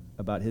here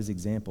about his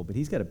example, but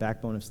he's got a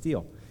backbone of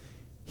steel.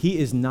 He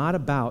is not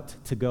about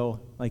to go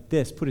like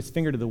this, put his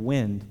finger to the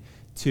wind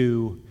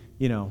to,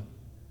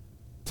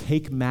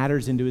 take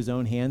matters into his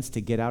own hands to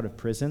get out of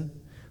prison.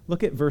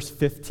 Look at verse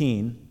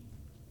 15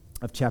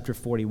 of chapter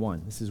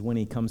 41. This is when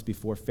he comes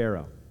before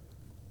Pharaoh.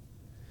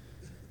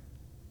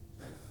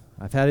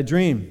 I've had a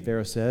dream,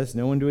 Pharaoh says.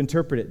 No one to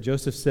interpret it.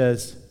 Joseph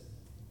says,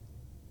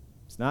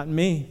 it's not in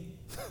me.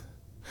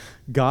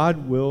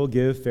 God will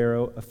give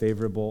Pharaoh a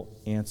favorable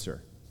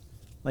answer.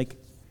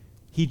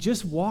 He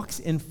just walks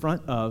in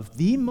front of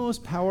the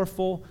most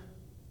powerful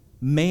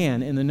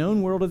man in the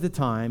known world at the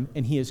time,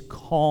 and he is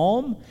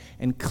calm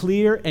and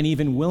clear and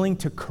even willing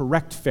to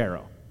correct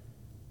Pharaoh.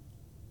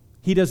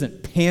 He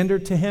doesn't pander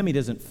to him. He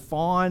doesn't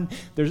fawn.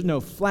 There's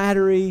no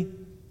flattery.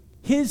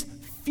 His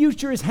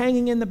future is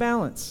hanging in the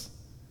balance.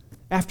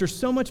 After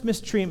so much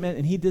mistreatment,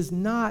 and he does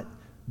not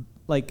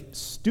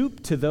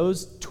stoop to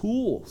those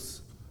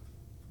tools.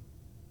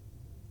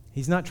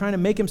 He's not trying to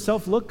make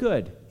himself look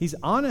good. He's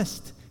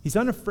honest. He's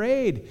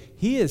unafraid.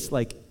 He is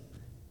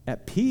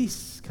at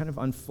peace, kind of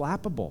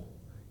unflappable.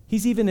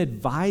 He's even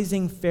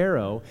advising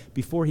Pharaoh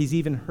before he's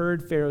even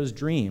heard Pharaoh's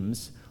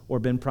dreams or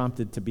been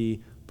prompted to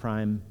be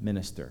prime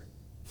minister.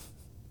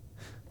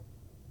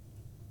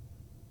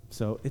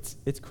 So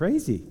it's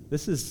crazy.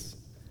 This is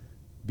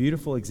a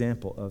beautiful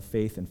example of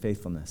faith and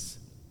faithfulness.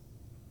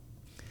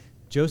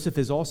 Joseph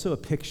is also a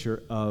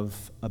picture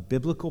of a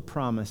biblical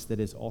promise that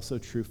is also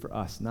true for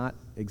us, not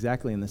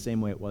exactly in the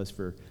same way it was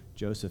for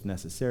Joseph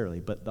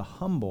necessarily, but the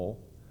humble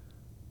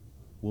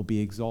will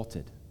be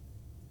exalted.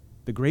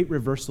 The great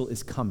reversal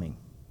is coming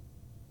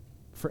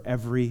for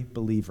every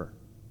believer.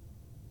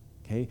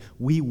 Okay?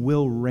 We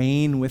will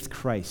reign with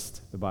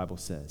Christ, the Bible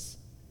says.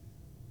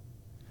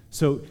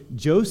 So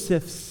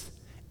Joseph's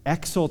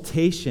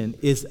exaltation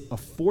is a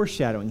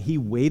foreshadowing. He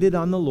waited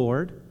on the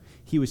Lord.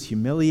 He was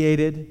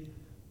humiliated,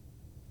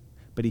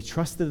 but he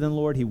trusted in the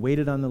Lord. He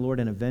waited on the Lord,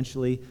 and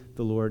eventually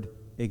the Lord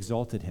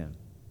exalted him.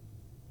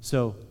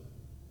 So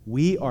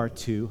we are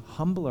to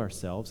humble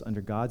ourselves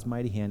under God's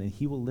mighty hand, and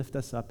he will lift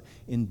us up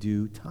in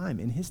due time,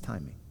 in his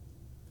timing.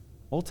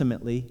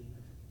 Ultimately,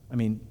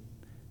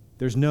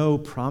 there's no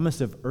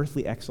promise of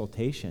earthly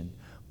exaltation,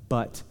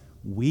 but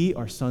we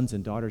are sons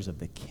and daughters of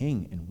the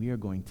King, and we are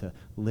going to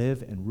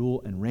live and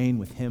rule and reign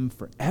with him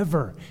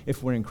forever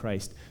if we're in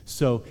Christ.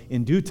 So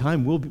in due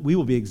time, we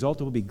will be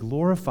exalted, we'll be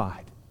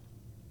glorified.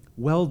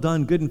 Well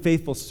done, good and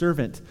faithful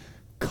servant,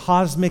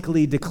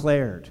 cosmically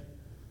declared.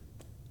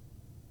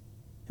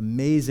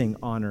 Amazing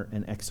honor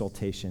and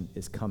exaltation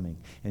is coming.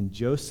 And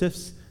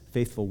Joseph's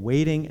faithful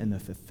waiting and the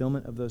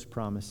fulfillment of those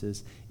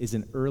promises is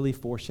an early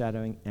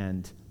foreshadowing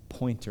and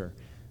pointer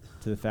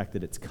to the fact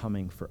that it's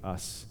coming for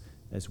us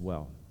as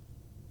well.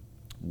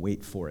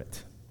 Wait for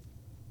it.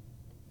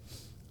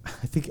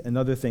 I think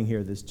another thing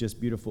here that's just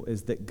beautiful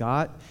is that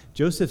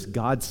Joseph's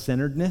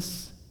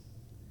God-centeredness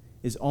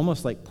is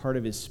almost like part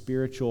of his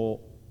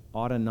spiritual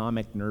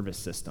autonomic nervous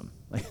system.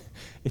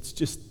 It's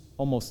just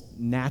almost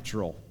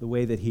natural, the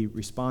way that he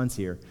responds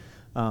here.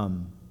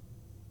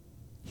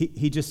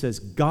 He just says,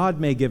 God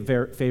may give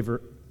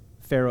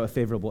Pharaoh a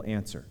favorable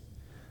answer.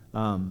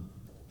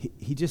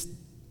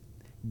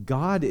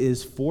 God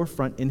is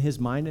forefront in his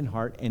mind and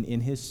heart and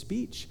in his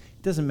speech.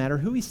 It doesn't matter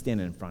who he's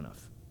standing in front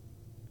of.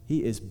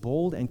 He is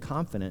bold and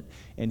confident,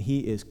 and he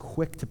is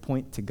quick to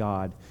point to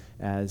God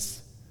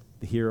as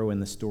the hero in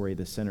the story,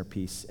 the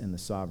centerpiece, and the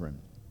sovereign.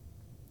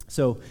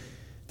 So,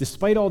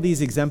 despite all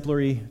these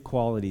exemplary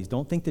qualities,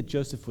 don't think that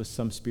Joseph was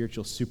some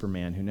spiritual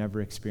Superman who never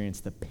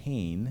experienced the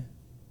pain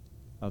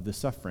of the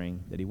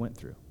suffering that he went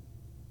through.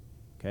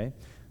 Okay?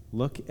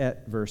 Look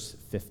at verse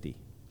 50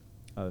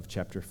 of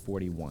chapter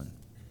 41.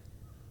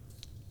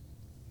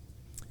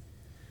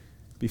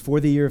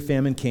 Before the year of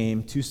famine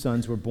came, 2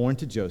 sons were born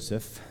to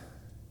Joseph,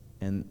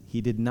 and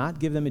he did not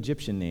give them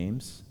Egyptian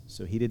names,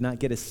 so he did not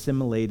get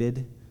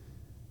assimilated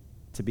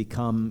to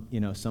become,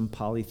 some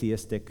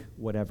polytheistic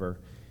whatever.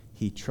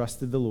 He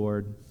trusted the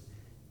Lord,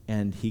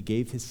 and he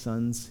gave his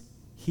sons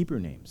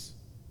Hebrew names.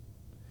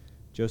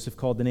 Joseph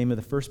called the name of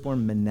the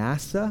firstborn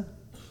Manasseh,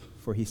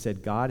 for he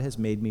said, God has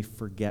made me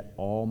forget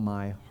all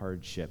my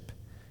hardship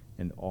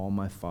and all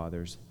my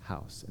father's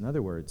house. In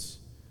other words,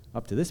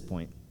 up to this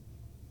point,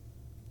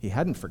 he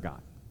hadn't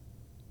forgotten.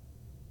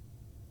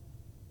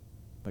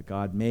 But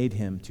God made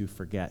him to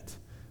forget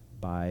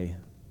by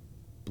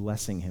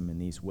blessing him in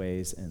these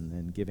ways and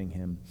then giving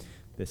him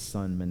this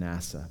son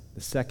Manasseh.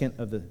 The second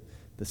of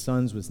the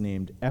sons was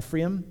named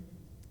Ephraim,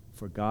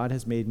 for God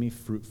has made me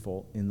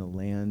fruitful in the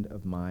land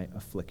of my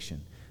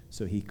affliction.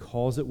 So he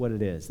calls it what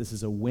it is. This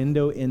is a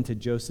window into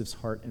Joseph's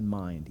heart and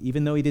mind.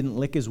 Even though he didn't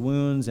lick his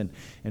wounds and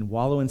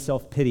wallow in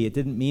self-pity, it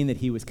didn't mean that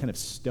he was kind of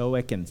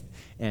stoic and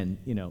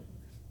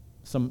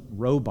some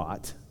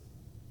robot.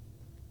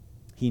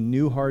 He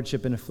knew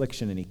hardship and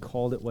affliction, and he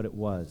called it what it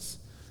was.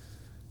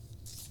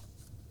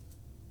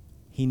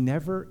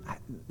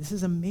 This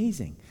is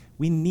amazing.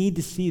 We need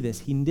to see this.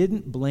 He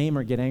didn't blame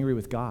or get angry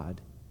with God,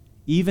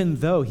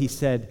 even though he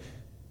said,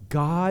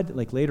 God,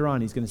 like later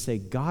on, he's going to say,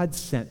 God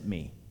sent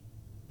me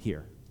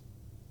here.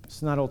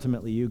 It's not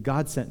ultimately you.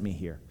 God sent me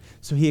here.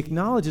 So he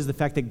acknowledges the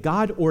fact that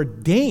God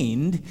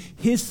ordained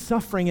his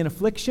suffering and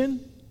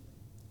affliction,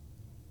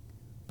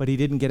 but he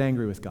didn't get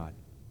angry with God.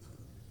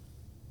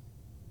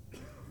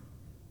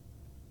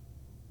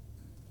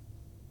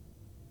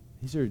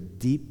 These are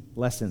deep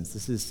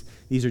lessons.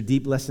 These are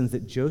deep lessons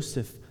that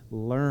Joseph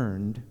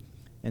learned,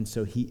 and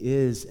so he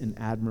is an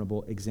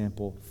admirable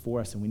example for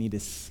us, and we need to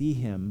see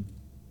him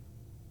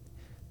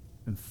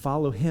and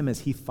follow him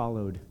as he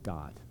followed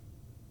God.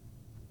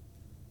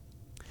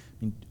 I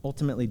mean,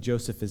 ultimately,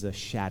 Joseph is a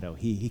shadow.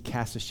 He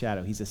casts a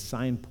shadow. He's a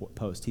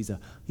signpost. He's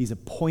a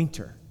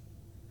pointer.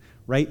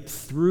 Right?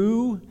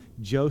 Through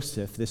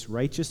Joseph, this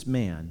righteous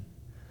man,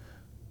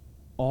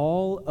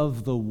 all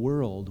of the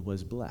world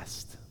was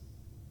blessed.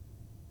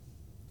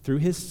 Through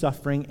his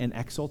suffering and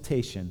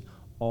exaltation,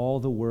 all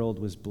the world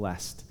was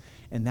blessed.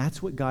 And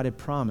that's what God had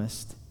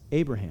promised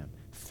Abraham.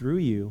 Through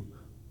you,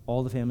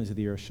 all the families of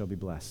the earth shall be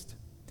blessed.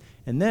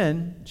 And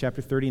then,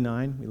 chapter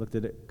 39, we looked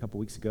at it a couple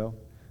weeks ago,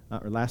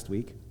 or last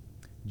week,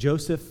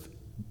 Joseph,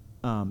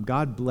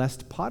 God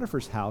blessed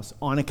Potiphar's house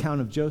on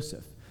account of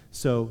Joseph.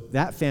 So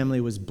that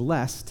family was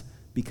blessed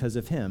because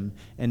of him.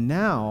 And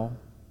now,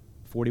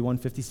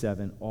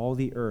 41:57, all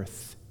the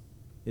earth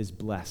is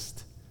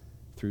blessed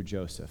through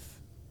Joseph.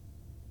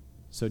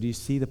 So do you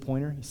see the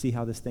pointer? You see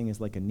how this thing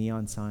is like a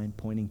neon sign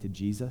pointing to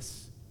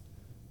Jesus?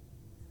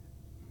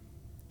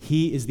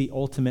 He is the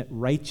ultimate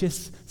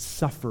righteous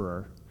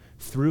sufferer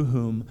through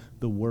whom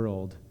the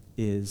world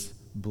is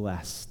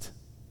blessed.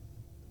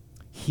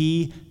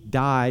 He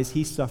dies,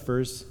 he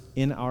suffers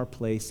in our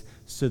place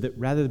so that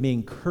rather than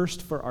being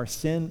cursed for our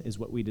sin is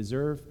what we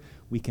deserve,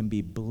 we can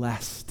be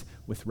blessed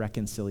with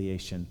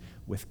reconciliation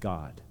with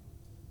God.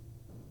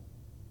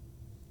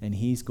 And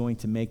he's going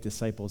to make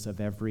disciples of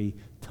every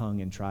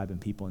tongue and tribe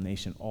and people and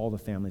nation. All the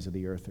families of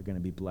the earth are going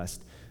to be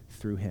blessed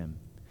through him.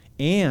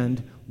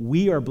 And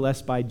we are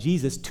blessed by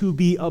Jesus to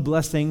be a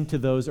blessing to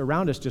those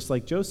around us, just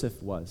like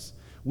Joseph was.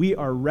 We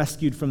are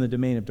rescued from the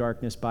domain of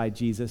darkness by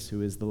Jesus,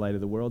 who is the light of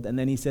the world. And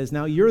then he says,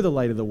 now you're the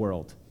light of the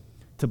world,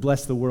 to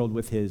bless the world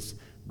with his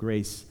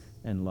grace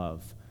and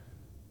love.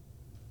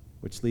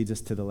 Which leads us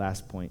to the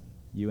last point,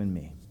 you and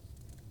me.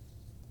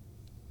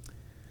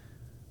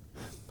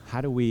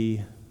 How do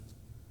we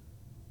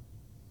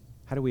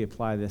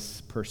apply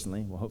this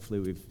personally? Well, hopefully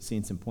we've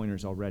seen some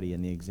pointers already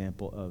in the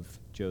example of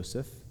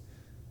Joseph.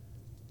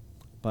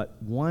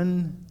 But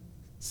one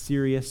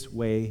serious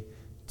way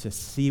to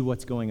see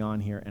what's going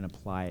on here and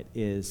apply it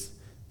is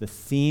the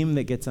theme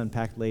that gets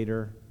unpacked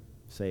later,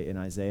 say in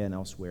Isaiah and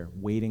elsewhere,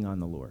 waiting on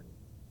the Lord.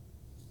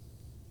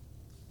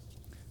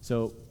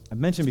 So I've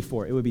mentioned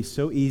before, it would be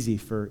so easy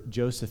for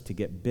Joseph to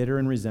get bitter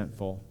and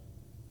resentful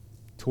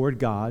toward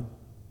God.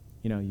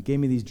 You know, you gave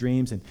me these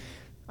dreams, and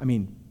I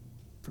mean,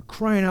 for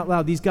crying out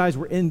loud, these guys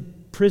were in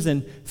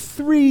prison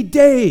 3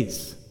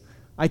 days.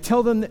 I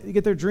tell them to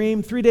get their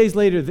dream. 3 days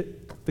later,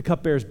 the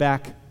cupbearer's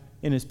back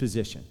in his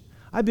position.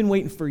 I've been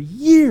waiting for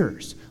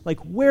years. Like,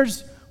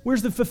 where's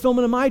the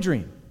fulfillment of my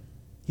dream?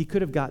 He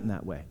could have gotten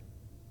that way.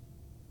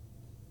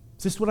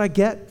 Is this what I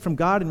get from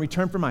God in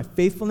return for my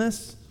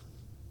faithfulness?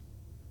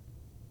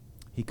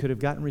 He could have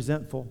gotten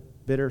resentful,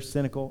 bitter,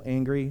 cynical,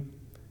 angry.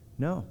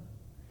 No.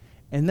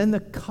 And then the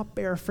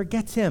cupbearer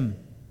forgets him.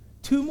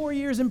 2 more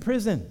years in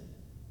prison.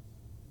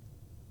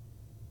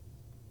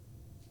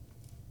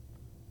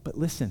 But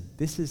listen,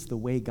 this is the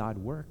way God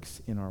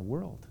works in our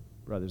world,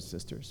 brothers and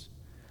sisters.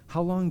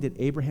 How long did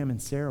Abraham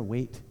and Sarah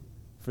wait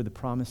for the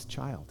promised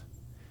child?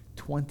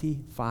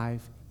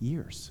 25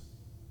 years.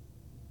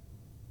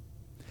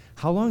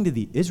 How long did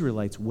the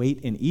Israelites wait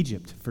in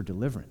Egypt for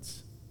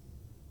deliverance?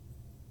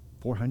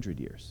 400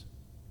 years.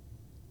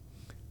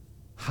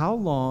 How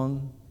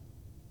long,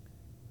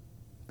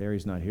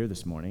 Barry's not here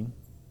this morning,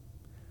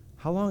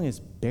 how long has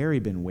Barry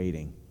been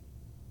waiting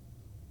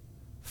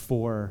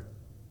for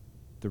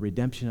the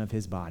redemption of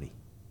his body?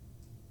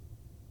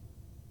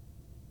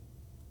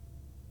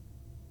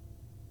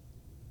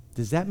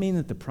 Does that mean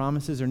that the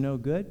promises are no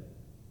good?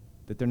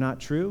 That they're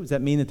not true? Does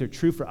that mean that they're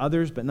true for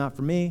others but not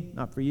for me,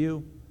 not for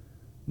you?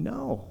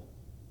 No.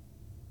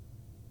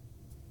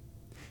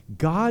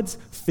 God's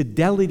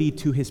fidelity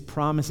to his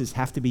promises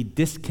have to be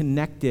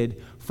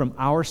disconnected from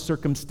our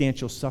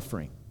circumstantial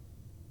suffering.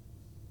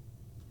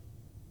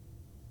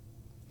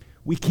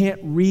 We can't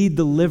read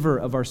the liver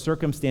of our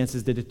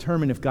circumstances to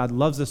determine if God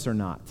loves us or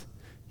not.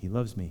 He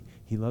loves me.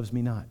 He loves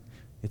me not.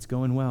 It's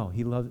going well.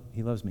 He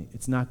loves me.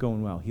 It's not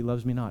going well. He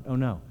loves me not. Oh,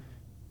 no.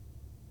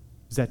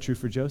 Is that true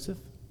for Joseph?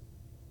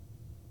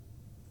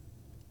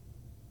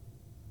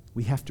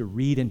 We have to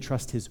read and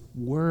trust his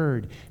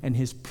word and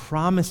his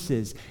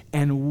promises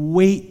and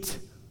wait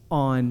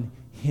on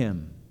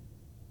him.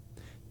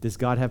 Does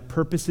God have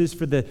purposes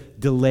for the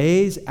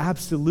delays?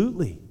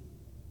 Absolutely.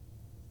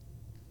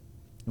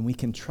 And we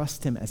can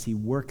trust him as he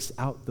works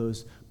out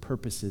those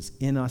purposes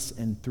in us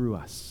and through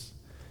us.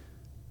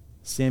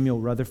 Samuel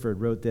Rutherford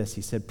wrote this.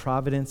 He said,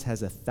 "Providence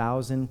has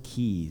 1,000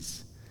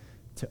 keys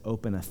to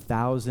open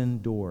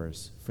 1,000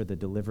 doors for the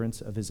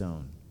deliverance of his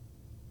own,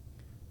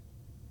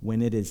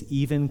 when it has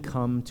even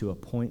come to a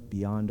point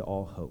beyond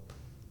all hope."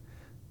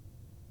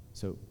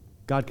 So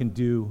God can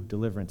do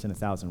deliverance in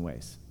 1,000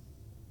 ways,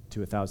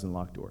 to 1,000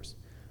 locked doors.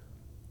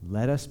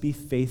 Let us be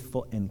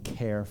faithful and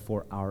care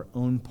for our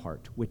own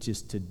part, which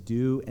is to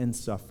do and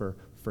suffer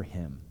for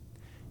him,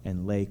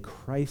 and lay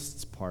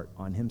Christ's part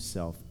on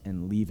himself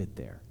and leave it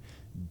there.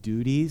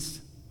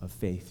 Duties of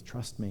faith,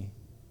 trust me,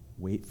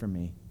 wait for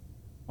me,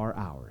 are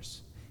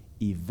ours.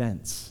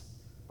 Events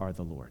are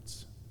the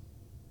Lord's.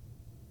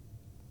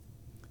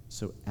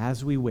 So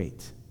as we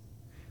wait,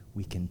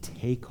 we can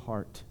take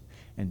heart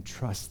and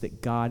trust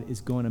that God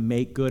is going to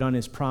make good on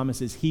his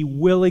promises. He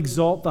will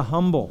exalt the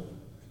humble.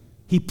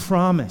 He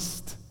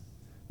promised.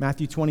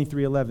 Matthew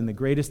 23:11, "The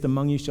greatest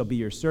among you shall be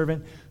your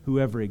servant.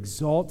 Whoever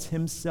exalts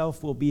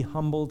himself will be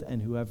humbled,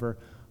 and whoever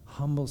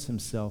humbles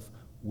himself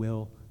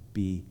will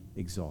be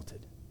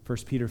exalted."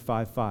 1 Peter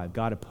 5:5,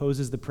 "God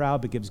opposes the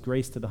proud but gives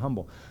grace to the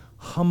humble.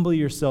 Humble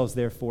yourselves,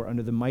 therefore,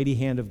 under the mighty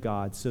hand of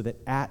God, so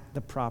that at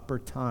the proper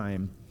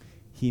time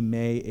he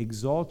may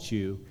exalt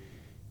you,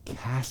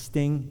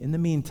 casting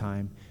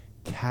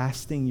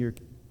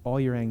all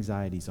your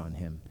anxieties on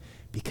him,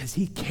 because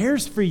he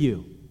cares for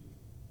you."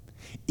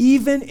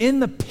 Even in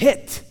the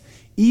pit,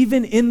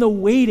 even in the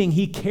waiting,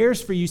 he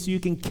cares for you, so you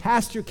can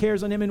cast your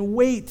cares on him and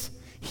wait.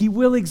 He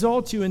will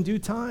exalt you in due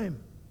time.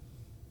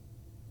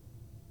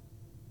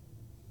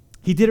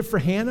 He did it for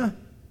Hannah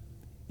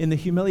in the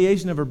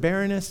humiliation of her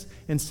barrenness,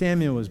 and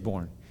Samuel was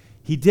born.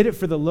 He did it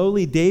for the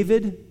lowly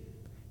David.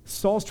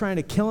 Saul's trying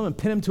to kill him and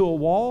pin him to a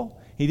wall.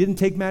 He didn't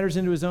take matters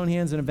into his own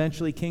hands, and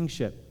eventually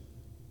kingship.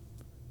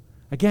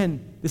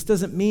 Again, this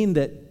doesn't mean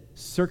that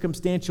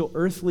circumstantial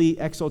earthly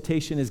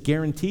exaltation is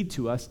guaranteed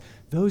to us.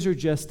 Those are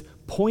just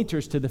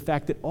pointers to the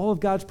fact that all of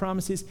God's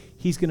promises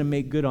he's going to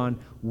make good on.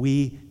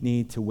 We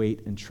need to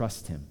wait and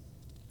trust him.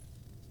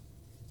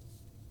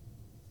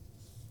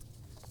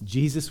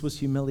 Jesus was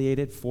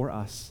humiliated for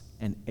us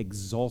and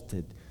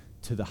exalted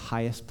to the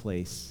highest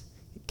place,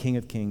 King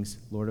of Kings,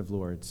 Lord of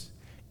Lords.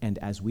 And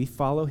as we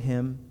follow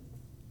him,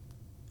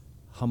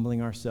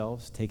 humbling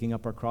ourselves, taking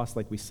up our cross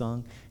like we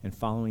sung, and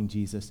following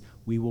Jesus,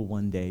 we will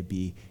one day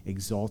be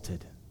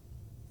exalted.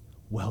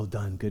 Well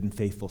done, good and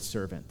faithful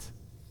servant.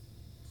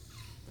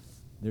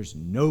 There's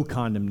no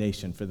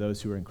condemnation for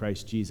those who are in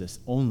Christ Jesus,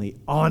 only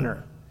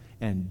honor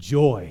and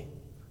joy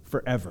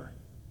forever.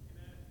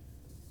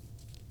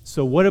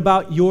 So what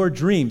about your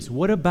dreams?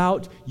 What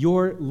about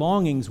your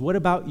longings? What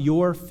about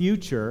your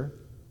future?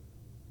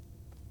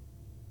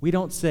 We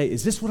don't say,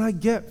 is this what I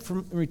get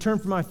in return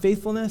for my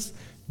faithfulness?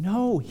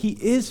 No, he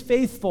is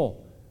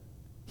faithful.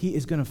 He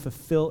is going to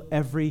fulfill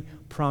every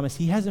promise.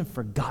 He hasn't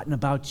forgotten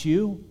about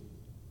you.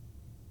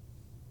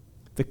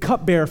 The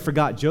cupbearer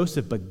forgot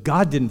Joseph, but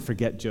God didn't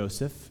forget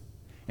Joseph,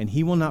 and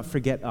he will not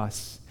forget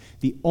us.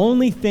 The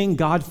only thing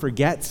God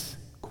forgets,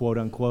 quote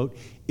unquote,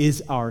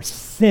 is our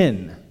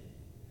sin.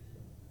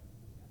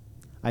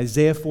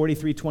 Isaiah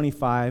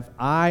 43:25,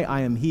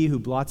 I am he who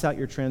blots out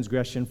your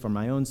transgression for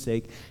my own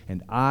sake,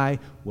 and I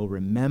will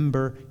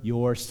remember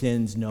your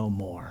sins no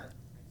more.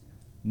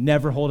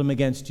 Never hold them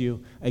against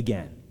you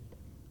again.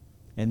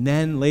 And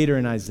then later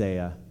in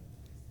Isaiah,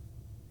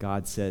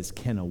 God says,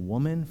 can a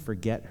woman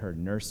forget her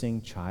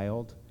nursing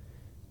child,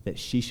 that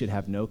she should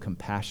have no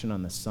compassion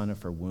on the son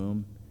of her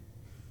womb?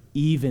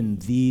 Even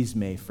these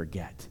may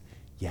forget,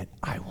 yet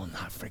I will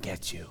not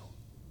forget you.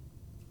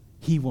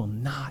 He will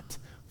not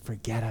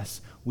forget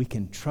us. We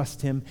can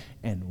trust him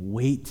and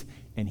wait,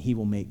 and he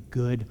will make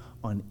good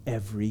on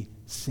every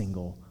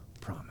single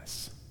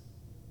promise.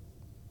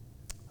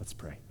 Let's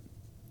pray.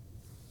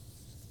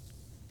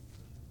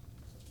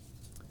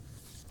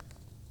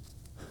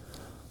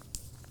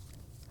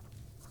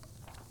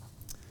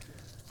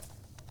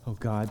 Oh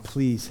God,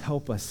 please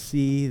help us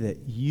see that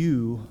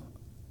you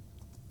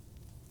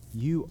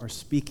are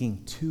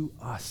speaking to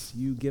us.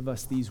 You give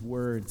us these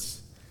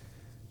words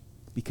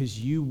because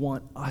you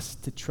want us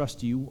to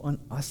trust you. You want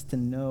us to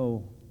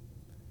know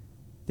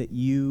that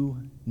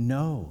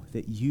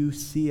you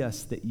see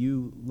us, that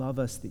you love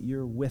us, that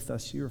you're with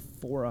us, you're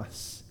for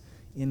us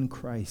in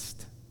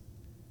Christ.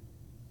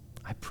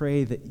 I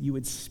pray that you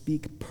would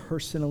speak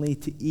personally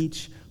to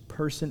each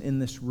person in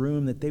this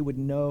room, that they would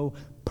know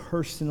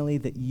personally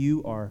that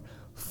you are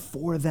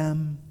for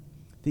them,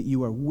 that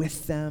you are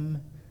with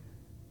them,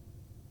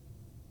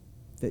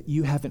 that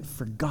you haven't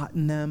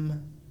forgotten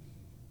them.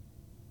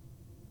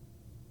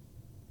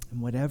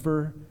 And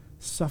whatever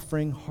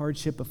suffering,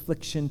 hardship,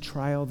 affliction,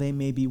 trial they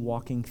may be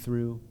walking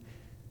through,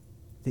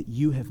 that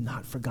you have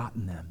not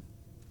forgotten them.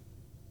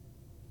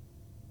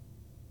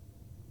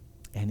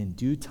 And in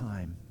due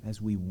time,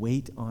 as we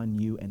wait on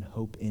you and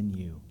hope in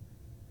you,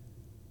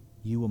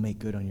 you will make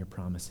good on your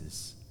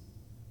promises.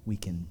 We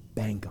can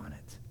bank on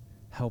it.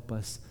 Help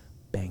us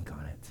bank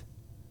on it.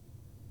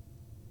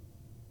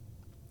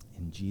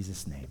 In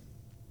Jesus' name,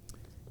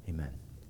 amen.